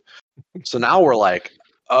cave. So now we're like,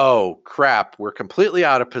 oh crap, we're completely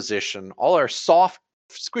out of position. All our soft,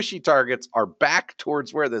 squishy targets are back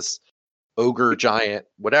towards where this ogre giant,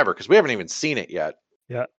 whatever, because we haven't even seen it yet.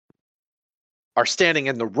 Yeah. Are standing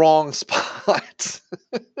in the wrong spot.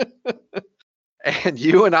 And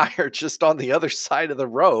you and I are just on the other side of the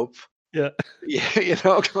rope. Yeah.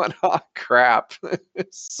 Going, oh crap.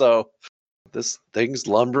 So this thing's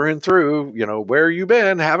lumbering through, where you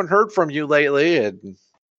been? Haven't heard from you lately. And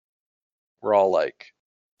we're all like,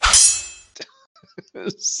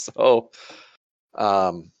 so,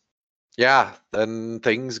 yeah, then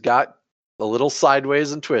things got a little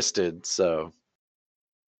sideways and twisted. So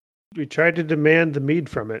We tried to demand the mead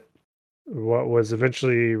from it. What was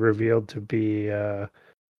eventually revealed to be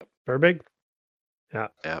Burbig. Yeah.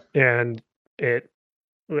 Yeah. And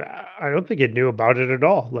I don't think it knew about it at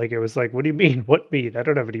all. Like it was like, what do you mean? What mead? I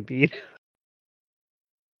don't have any mead.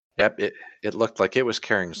 Yep, it looked like it was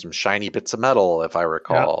carrying some shiny bits of metal, if I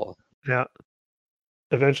recall. Yeah.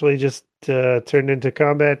 Eventually just turned into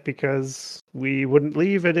combat because we wouldn't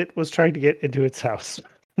leave and it was trying to get into its house.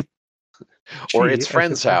 Or She, its I should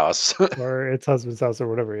friend's say. house. Or its husband's house or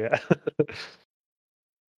whatever, yeah.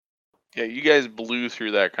 Yeah, you guys blew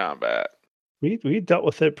through that combat. We dealt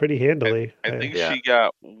with it pretty handily. I think Yeah. she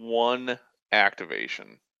got one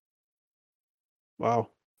activation, Wow.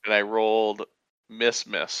 and I rolled miss.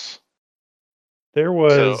 There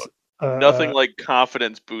was Nothing like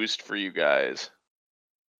confidence boost for you guys.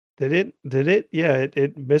 Did it? Yeah,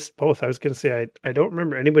 it missed both. I was gonna say I don't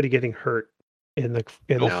remember anybody getting hurt in the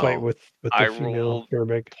fight No. with the I female rolled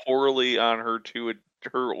Burbig. poorly on her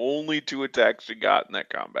only 2 attacks she got in that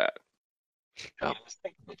combat.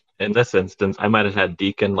 In this instance, I might have had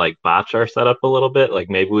Deacon like botch our setup a little bit. Like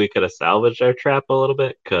maybe we could have salvaged our trap a little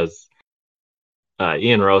bit because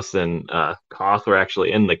Ian Rose and Koth were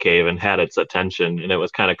actually in the cave and had its attention, and it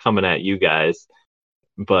was kind of coming at you guys.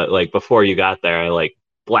 But like before you got there, I like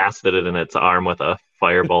blasted it in its arm with a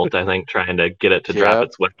firebolt, I think, trying to get it to drop Yep.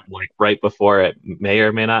 its weapon, like right before it may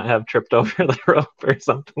or may not have tripped over the rope or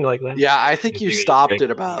something like that. Yeah, I think you stopped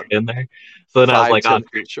it about in there. So then I was like, 5-10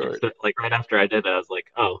 feet short. like right after I did it, I was like,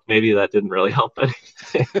 oh, maybe that didn't really help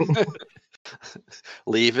anything.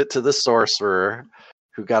 Leave it to the sorcerer,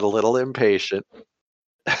 who got a little impatient.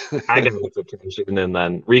 I got its attention, and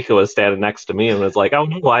then Rika was standing next to me and was like, "Oh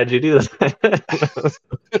no, why'd you do this?"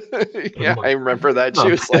 Yeah, I remember that.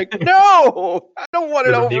 She was like, "No, I don't want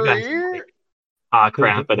it over here." Like, ah,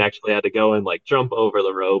 crap! And actually had to go and like jump over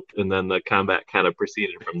the rope, and then the combat kind of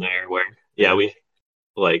proceeded from there. Where we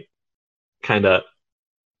like kind of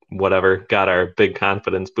whatever got our big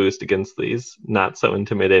confidence boost against these not so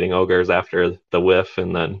intimidating ogres after the whiff,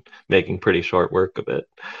 and then making pretty short work of it.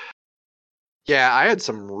 Yeah, I had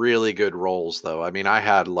some really good rolls though. I mean, I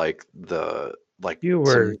had you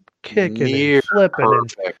were kicking and flipping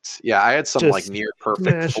perfect. Yeah, I had some like near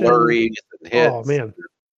perfect flurries and hits. Oh man.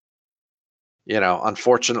 You know,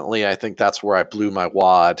 unfortunately, I think that's where I blew my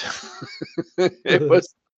wad. It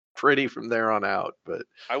was pretty from there on out, but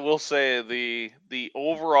I will say the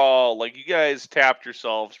overall, like, you guys tapped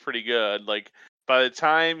yourselves pretty good. Like, by the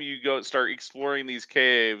time you go start exploring these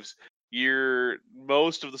caves,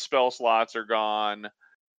 most of the spell slots are gone.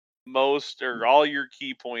 Most or all your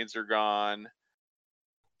key points are gone.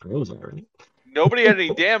 Nobody had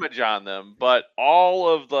any damage on them, but all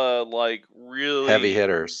of the like really heavy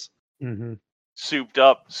hitters, souped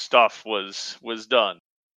up stuff was done.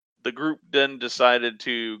 The group then decided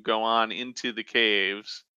to go on into the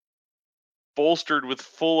caves, bolstered with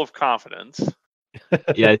full of confidence.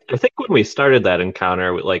 Yeah, I think when we started that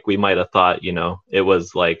encounter, like we might have thought, you know, it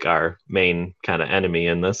was like our main kind of enemy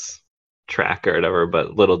in this track or whatever,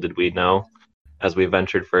 but little did we know as we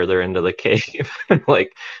ventured further into the cave,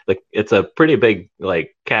 like it's a pretty big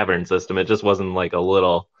like cavern system. It just wasn't like a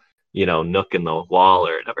little, you know, nook in the wall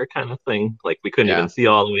or whatever kind of thing. Like we couldn't even see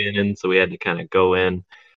all the way in, so we had to kind of go in.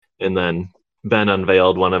 And then Ben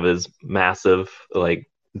unveiled one of his massive like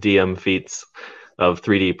DM feats of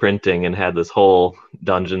 3D printing and had this whole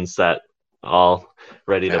dungeon set all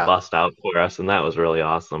ready to bust out for us, and that was really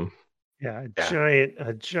awesome. Yeah,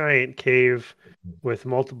 a giant cave with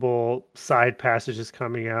multiple side passages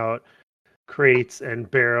coming out, crates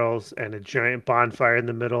and barrels, and a giant bonfire in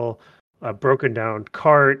the middle, a broken down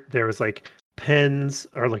cart. There was like pens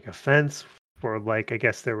or like a fence for like, I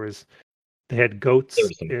guess they had goats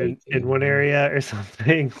in one area or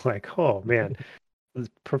something. Like, oh man,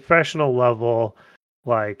 professional level,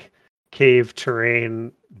 like cave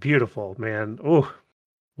terrain, beautiful, man. Oh,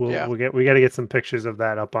 we got to get some pictures of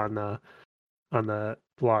that up on the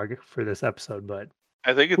blog for this episode. But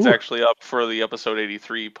I think it's actually up for the episode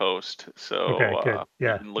 83 post. So good.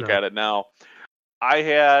 Yeah, you can look at it now. I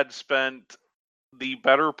had spent the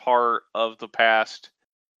better part of the past,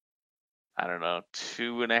 I don't know,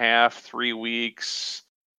 2.5, 3 weeks,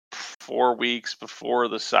 4 weeks before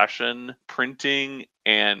the session, printing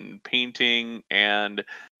and painting and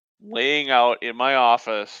laying out in my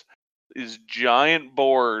office this giant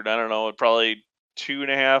board. I don't know, probably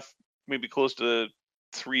 2.5, maybe close to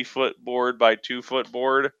 3-foot board by 2-foot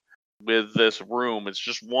board with this room. It's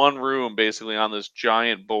just one room basically on this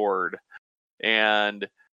giant board, and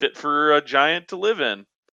fit for a giant to live in,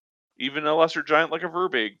 even a lesser giant like a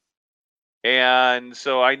Verbeeg. And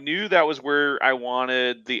so I knew that was where I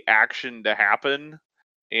wanted the action to happen.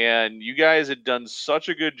 And you guys had done such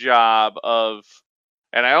a good job of,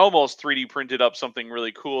 and I almost 3D printed up something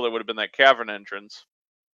really cool that would have been that cavern entrance.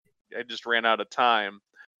 I just ran out of time.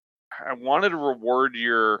 I wanted to reward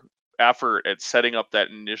your effort at setting up that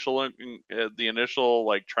the initial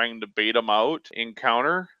like trying to bait them out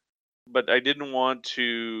encounter, but I didn't want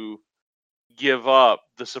to give up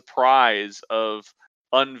the surprise of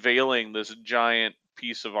unveiling this giant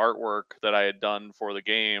piece of artwork that I had done for the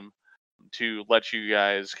game to let you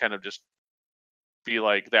guys kind of just be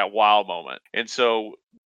like that wow moment. And so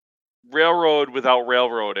railroad without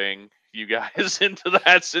railroading you guys into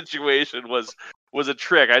that situation was a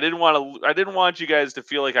trick. I didn't want you guys to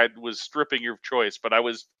feel like I was stripping your choice, but I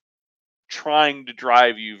was trying to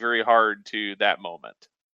drive you very hard to that moment.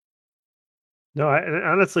 No,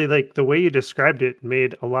 honestly, like the way you described it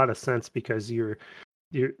made a lot of sense, because you're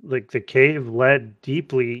like the cave led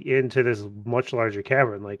deeply into this much larger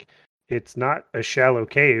cavern. Like it's not a shallow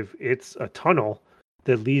cave; it's a tunnel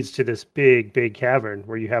that leads to this big cavern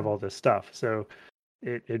where you have all this stuff. So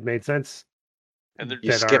it made sense. And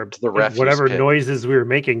you skipped the refuse whatever pit. Noises we were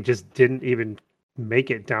making just didn't even make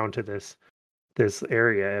it down to this this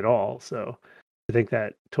area at all. So I think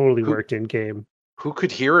that totally worked in game. Who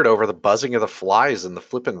could hear it over the buzzing of the flies in the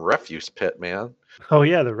flipping refuse pit, man? Oh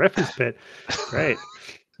yeah, the refuse pit, right?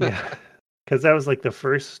 Yeah, because that was like the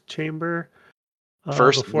first chamber,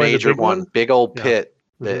 First before the major big one. big old Yeah. pit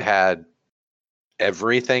that had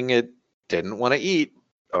everything it didn't want to eat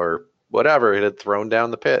or whatever it had thrown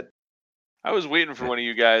down the pit. I was waiting for one of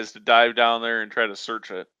you guys to dive down there and try to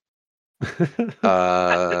search it. Leave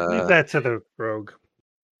that to the rogue.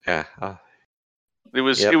 Yeah. It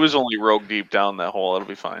was only rogue deep down that hole. It'll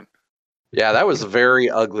be fine. Yeah, that was a very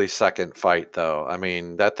ugly second fight, though. I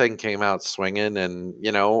mean, that thing came out swinging, and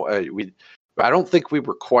I don't think we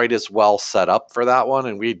were quite as well set up for that one,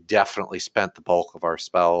 and we definitely spent the bulk of our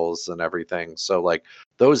spells and everything. So, like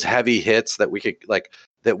those heavy hits that we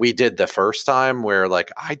did the first time, where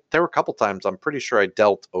there were a couple times I'm pretty sure I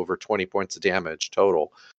dealt over 20 points of damage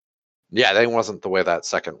total. Yeah, that wasn't the way that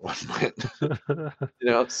second one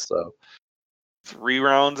went. So 3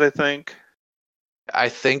 rounds, I think. I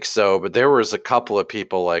think so, but there was a couple of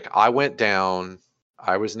people I went down,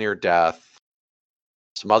 I was near death.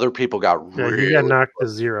 Some other people got really he got knocked to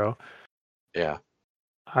 0. Yeah.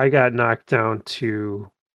 I got knocked down to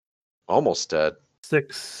almost dead.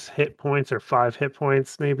 6 hit points or 5 hit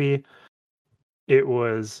points, maybe. It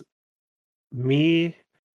was me,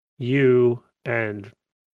 you, and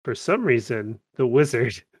for some reason the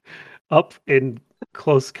wizard up in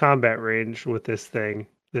close combat range with this thing.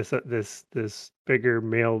 This bigger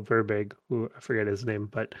male Verbig, who I forget his name,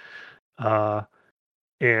 but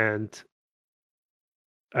and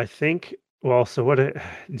I think so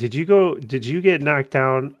did you get knocked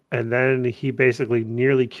down and then he basically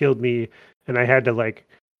nearly killed me and I had to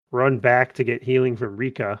run back to get healing from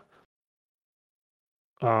Rika.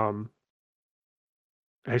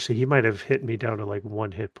 Actually he might have hit me down to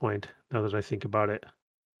 1 hit point now that I think about it.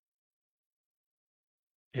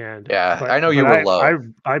 And yeah, I know you were low.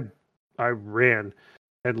 I ran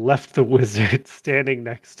and left the wizard standing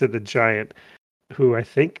next to the giant, who I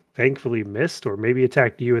think thankfully missed or maybe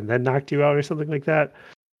attacked you and then knocked you out or something like that.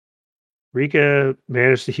 Rika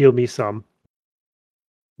managed to heal me some.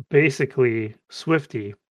 Basically,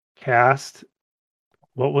 Swifty cast.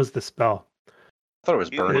 What was the spell? I thought it was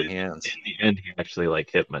Burning Hands. In the end, he actually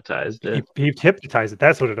hypnotized it. He hypnotized it.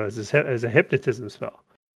 That's what it was. As a hypnotism spell.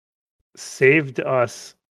 Saved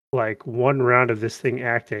us 1 round of this thing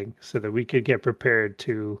acting so that we could get prepared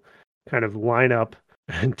to kind of line up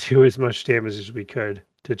and do as much damage as we could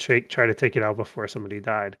to try to take it out before somebody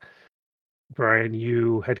died. Brian,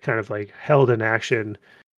 you had kind of held an action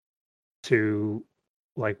to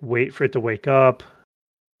wait for it to wake up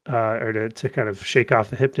or to kind of shake off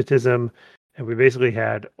the hypnotism. And we basically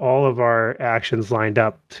had all of our actions lined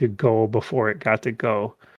up to go before it got to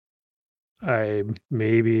go. I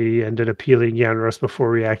maybe ended up healing Yanros before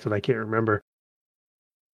we acted. I can't remember.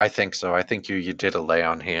 I think so. I think you did a lay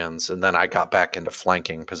on hands, and then I got back into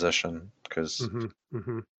flanking position because.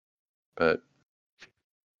 But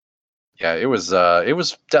yeah, it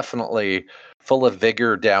was definitely full of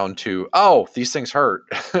vigor down to these things hurt.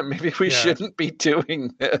 Maybe we shouldn't be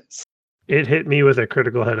doing this. It hit me with a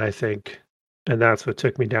critical hit, I think, and that's what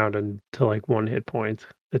took me down to 1 hit point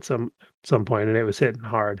at some point, and it was hitting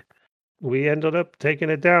hard. We ended up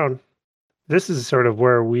taking it down. This is sort of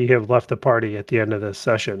where we have left the party at the end of this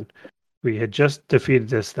session. We had just defeated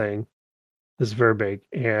this thing, this Verbig,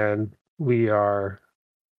 and we are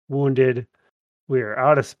wounded. We are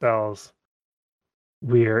out of spells.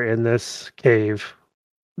 We are in this cave,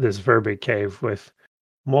 this Verbig cave, with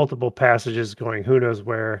multiple passages going who knows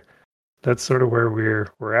where. That's sort of where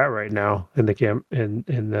we're at right now in the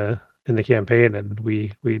in the campaign, and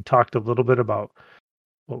we talked a little bit about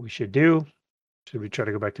what we should do. Should we try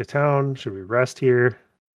to go back to town? Should we rest here?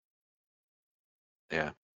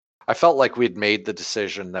 Yeah. I felt like we'd made the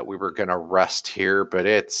decision that we were going to rest here, but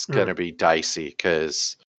it's going to be dicey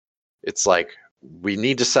because it's we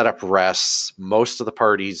need to set up rests. Most of the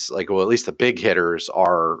parties, at least the big hitters,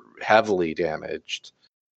 are heavily damaged.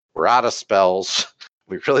 We're out of spells.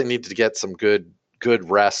 We really need to get some good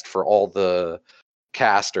rest for all the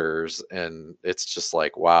casters, and it's just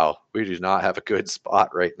wow, we do not have a good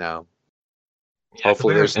spot right now. Yeah,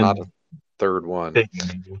 hopefully there's not a third one.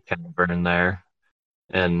 Kind of burn there.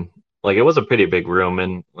 And it was a pretty big room,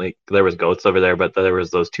 and there was goats over there, but there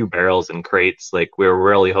was those 2 barrels and crates. We were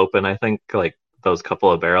really hoping, I think, those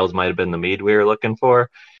couple of barrels might have been the mead we were looking for.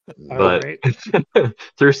 But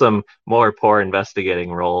through some more poor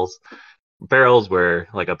investigating rolls, barrels were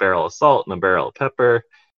a barrel of salt and a barrel of pepper,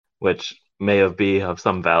 which may be of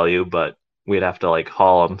some value, but we'd have to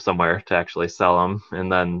haul them somewhere to actually sell them.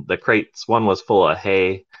 And then the crates, one was full of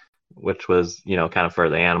hay, which was, kind of for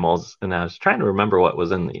the animals. And I was trying to remember what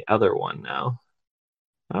was in the other one now.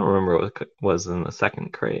 I don't remember what was in the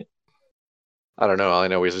second crate. I don't know. All I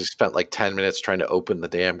know is we spent like 10 minutes trying to open the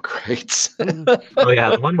damn crates. Oh yeah,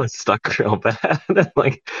 the one was stuck real bad.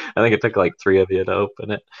 Like I think it took like 3 of you to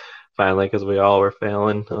open it finally because we all were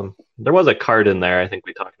failing. There was a card in there. I think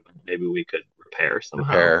we talked about maybe we could repair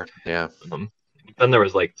somehow. Repair, yeah. Then there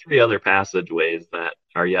was like 3 other passageways that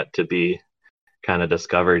are yet to be kind of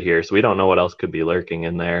discovered here, so we don't know what else could be lurking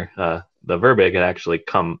in there. The Verbig had actually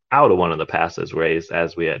come out of one of the passageways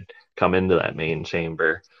as we had come into that main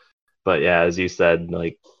chamber. But yeah, as you said,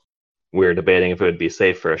 like we were debating if it would be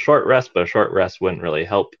safe for a short rest, but a short rest wouldn't really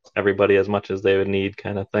help everybody as much as they would need,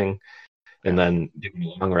 kind of thing. And then doing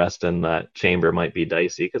a long rest in that chamber might be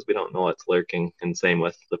dicey because we don't know what's lurking. And same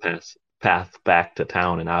with the path back to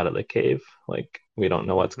town and out of the cave. Like we don't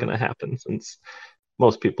know what's going to happen since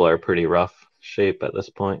most people are pretty rough shape at this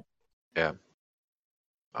point. Yeah.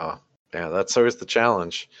 Oh, yeah. That's always the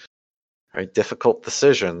challenge. Right, difficult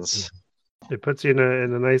decisions. It puts you in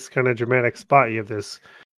a nice kind of dramatic spot. You have this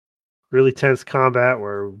really tense combat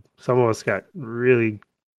where some of us got really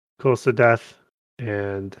close to death,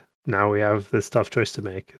 and now we have this tough choice to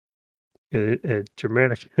make. A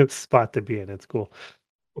dramatic spot to be in. It's cool.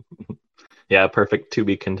 Yeah, perfect to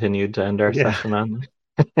be continued to end our session on.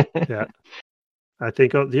 Yeah. I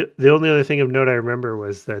think the only other thing of note I remember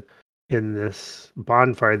was that in this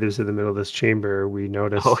bonfire that was in the middle of this chamber, we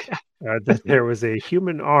noticed that there was a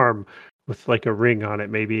human arm with like a ring on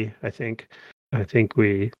it. Maybe I think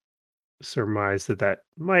we surmised that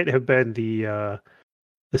might have been the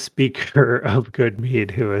speaker of Good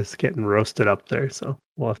Mead who was getting roasted up there. So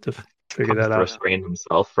we'll have to figure that out. Restrain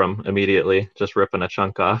himself from immediately just ripping a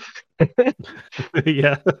chunk off.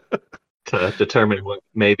 Yeah. To determine what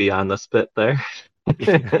may be on the spit there.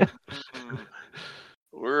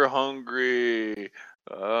 We're hungry.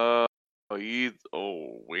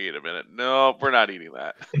 Wait a minute. No, we're not eating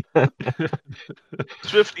that.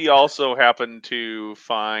 Swifty also happened to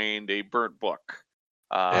find a burnt book.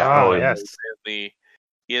 Yes.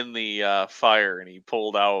 In the fire, and he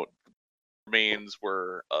pulled out remains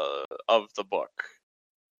were of the book,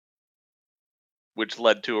 which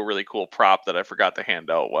led to a really cool prop that I forgot to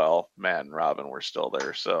hand out while Matt and Robin were still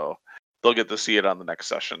there. So they'll get to see it on the next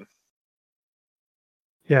session.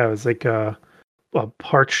 Yeah, it was like a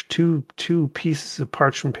two pieces of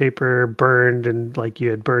parchment paper burned, and like you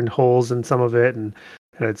had burned holes in some of it, and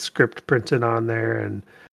it had script printed on there, and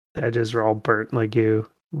the edges were all burnt like you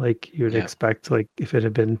would expect, like if it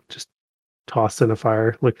had been just tossed in a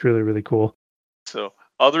fire. Looked really, really cool. So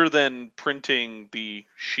other than printing the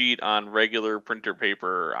sheet on regular printer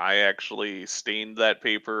paper, I actually stained that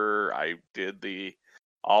paper. I did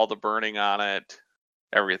all the burning on it,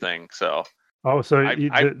 everything. So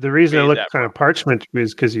the reason it looked kind of parchment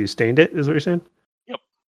was because you stained it, is what you're saying? Yep.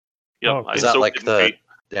 Oh, is that like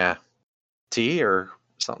tea or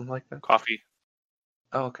something like that? Coffee.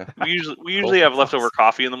 Oh, okay. We usually have leftover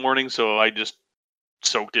coffee in the morning, so I just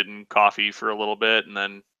soaked it in coffee for a little bit and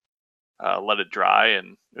then let it dry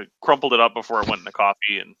and crumpled it up before I went in the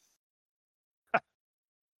coffee. And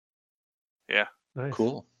yeah, nice.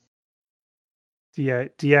 Cool.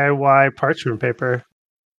 DIY parchment paper.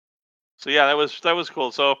 So yeah, that was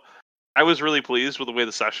cool. So I was really pleased with the way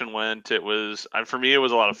the session went. It was, for me, it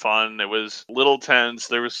was a lot of fun. It was a little tense.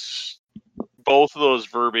 There was both of those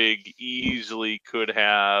Verbig easily could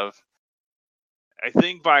have. I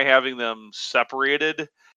think by having them separated,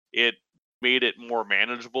 it made it more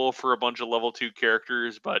manageable for a bunch of level 2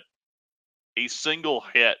 characters, but a single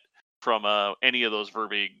hit from any of those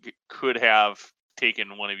Verbig could have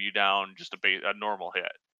taken one of you down, just a normal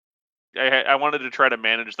hit. I wanted to try to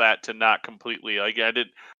manage that to not completely, like, I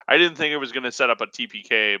didn't think it was going to set up a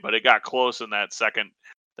TPK, but it got close in that second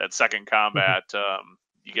combat.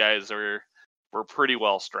 You guys were pretty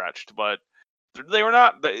well stretched, but they were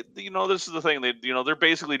not. This is the thing. They're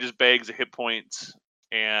basically just bags of hit points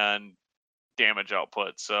and damage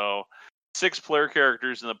output. So 6 player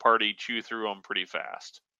characters in the party chew through them pretty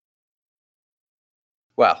fast.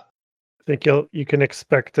 Well, I think you can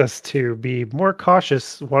expect us to be more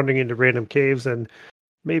cautious wandering into random caves and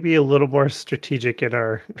maybe a little more strategic in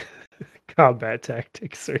our combat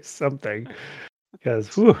tactics or something.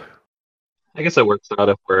 Because, I guess it works out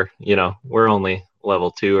if we're only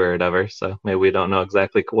level 2 or whatever, so maybe we don't know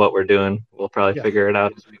exactly what we're doing. We'll probably figure it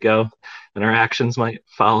out as we go, and our actions might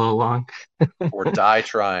follow along. Or die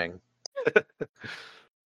trying.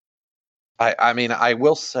 I mean, I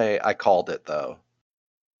will say I called it, though.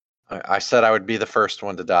 I said I would be the first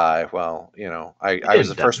one to die. Well, I was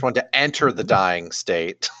the first one to enter the dying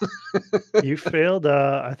state. You failed.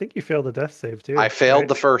 I think you failed the death save too. I failed right?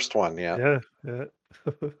 the first one. Yeah. Yeah.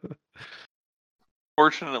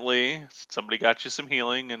 Fortunately, somebody got you some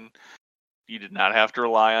healing, and you did not have to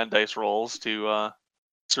rely on dice rolls to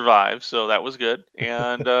survive, so that was good.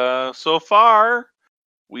 And so far,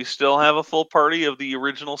 we still have a full party of the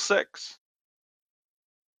original 6.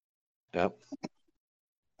 Yep.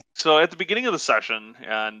 So at the beginning of the session,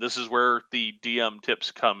 and this is where the DM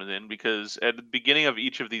tips come in, because at the beginning of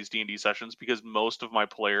each of these D&D sessions, because most of my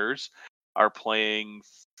players are playing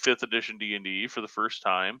 5th edition D&D for the first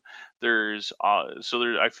time,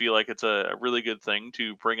 I feel like it's a really good thing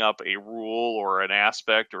to bring up a rule or an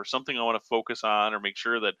aspect or something I want to focus on or make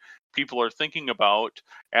sure that people are thinking about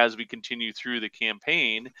as we continue through the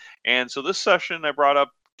campaign. And so this session, I brought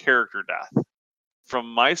up character death.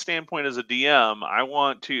 From my standpoint as a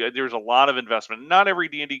DM, there's a lot of investment. Not every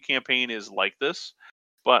D&D campaign is like this,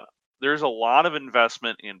 but there's a lot of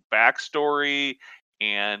investment in backstory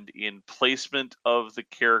and in placement of the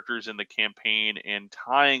characters in the campaign and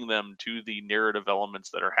tying them to the narrative elements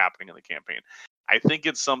that are happening in the campaign. I think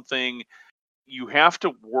it's something you have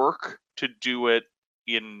to work to do it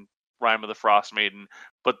in Rime of the Frostmaiden,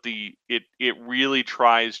 but it really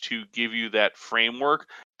tries to give you that framework,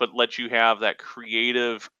 but let you have that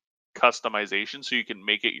creative customization so you can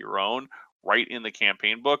make it your own right in the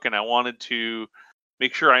campaign book. And I wanted to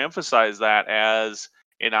make sure I emphasize that as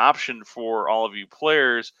an option for all of you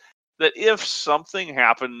players, that if something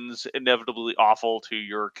happens inevitably awful to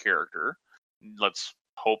your character, let's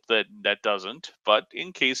hope that doesn't, but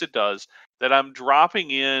in case it does, that I'm dropping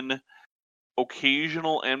in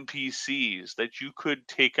occasional NPCs that you could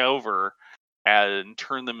take over and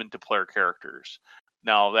turn them into player characters.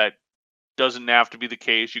 Now, that doesn't have to be the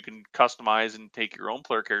case. You can customize and take your own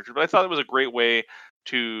player character. But I thought it was a great way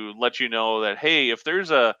to let you know that, hey, if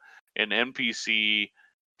there's an NPC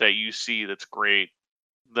that you see that's great,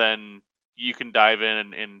 then you can dive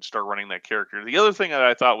in and start running that character. The other thing that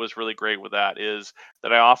I thought was really great with that is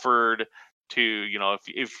that I offered to,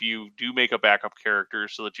 if you do make a backup character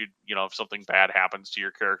so that if something bad happens to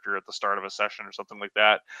your character at the start of a session or something like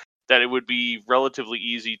that, that it would be relatively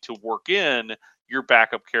easy to work in your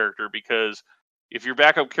backup character, because if your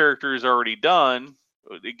backup character is already done,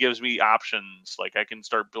 it gives me options. Like I can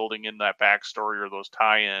start building in that backstory or those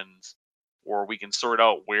tie-ins, or we can sort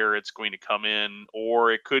out where it's going to come in,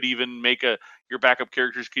 or it could even your backup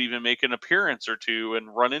characters could even make an appearance or two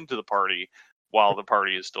and run into the party while the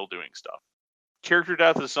party is still doing stuff. Character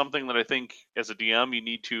death is something that I think as a DM you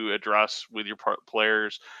need to address with your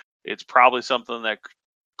players. It's probably something that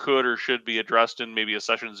could or should be addressed in maybe a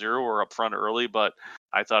session 0 or up front early, but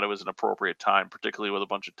I thought it was an appropriate time, particularly with a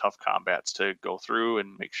bunch of tough combats, to go through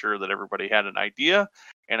and make sure that everybody had an idea.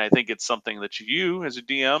 And I think it's something that you, as a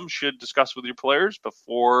DM, should discuss with your players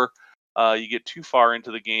before you get too far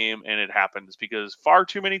into the game and it happens, because far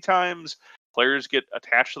too many times players get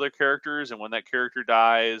attached to their characters, and when that character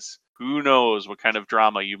dies, who knows what kind of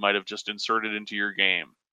drama you might have just inserted into your game.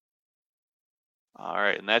 All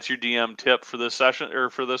right, and that's your DM tip for this session, or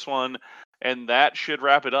for this one. And that should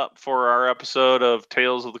wrap it up for our episode of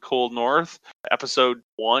Tales of the Cold North, episode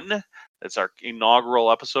 1. That's our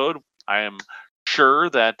inaugural episode. I am sure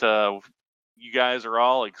that you guys are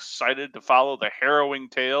all excited to follow the harrowing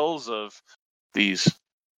tales of these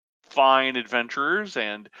fine adventurers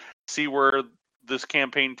and see where this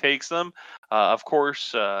campaign takes them. Of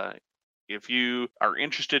course, if you are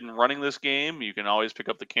interested in running this game, you can always pick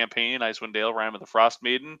up the campaign, Icewind Dale Rime of the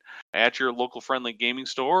Frostmaiden, at your local friendly gaming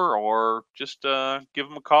store, or just give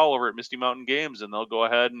them a call over at Misty Mountain Games, and they'll go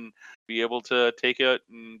ahead and be able to take it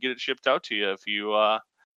and get it shipped out to you if you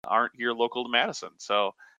aren't here local to Madison.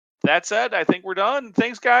 So that said, I think we're done.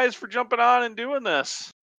 Thanks, guys, for jumping on and doing this.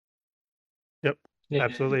 Yep.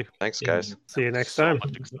 Absolutely. Thanks, guys. See you next So time.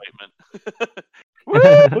 much excitement.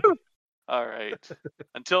 Woo! All right.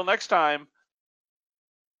 Until next time,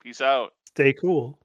 peace out. Stay cool.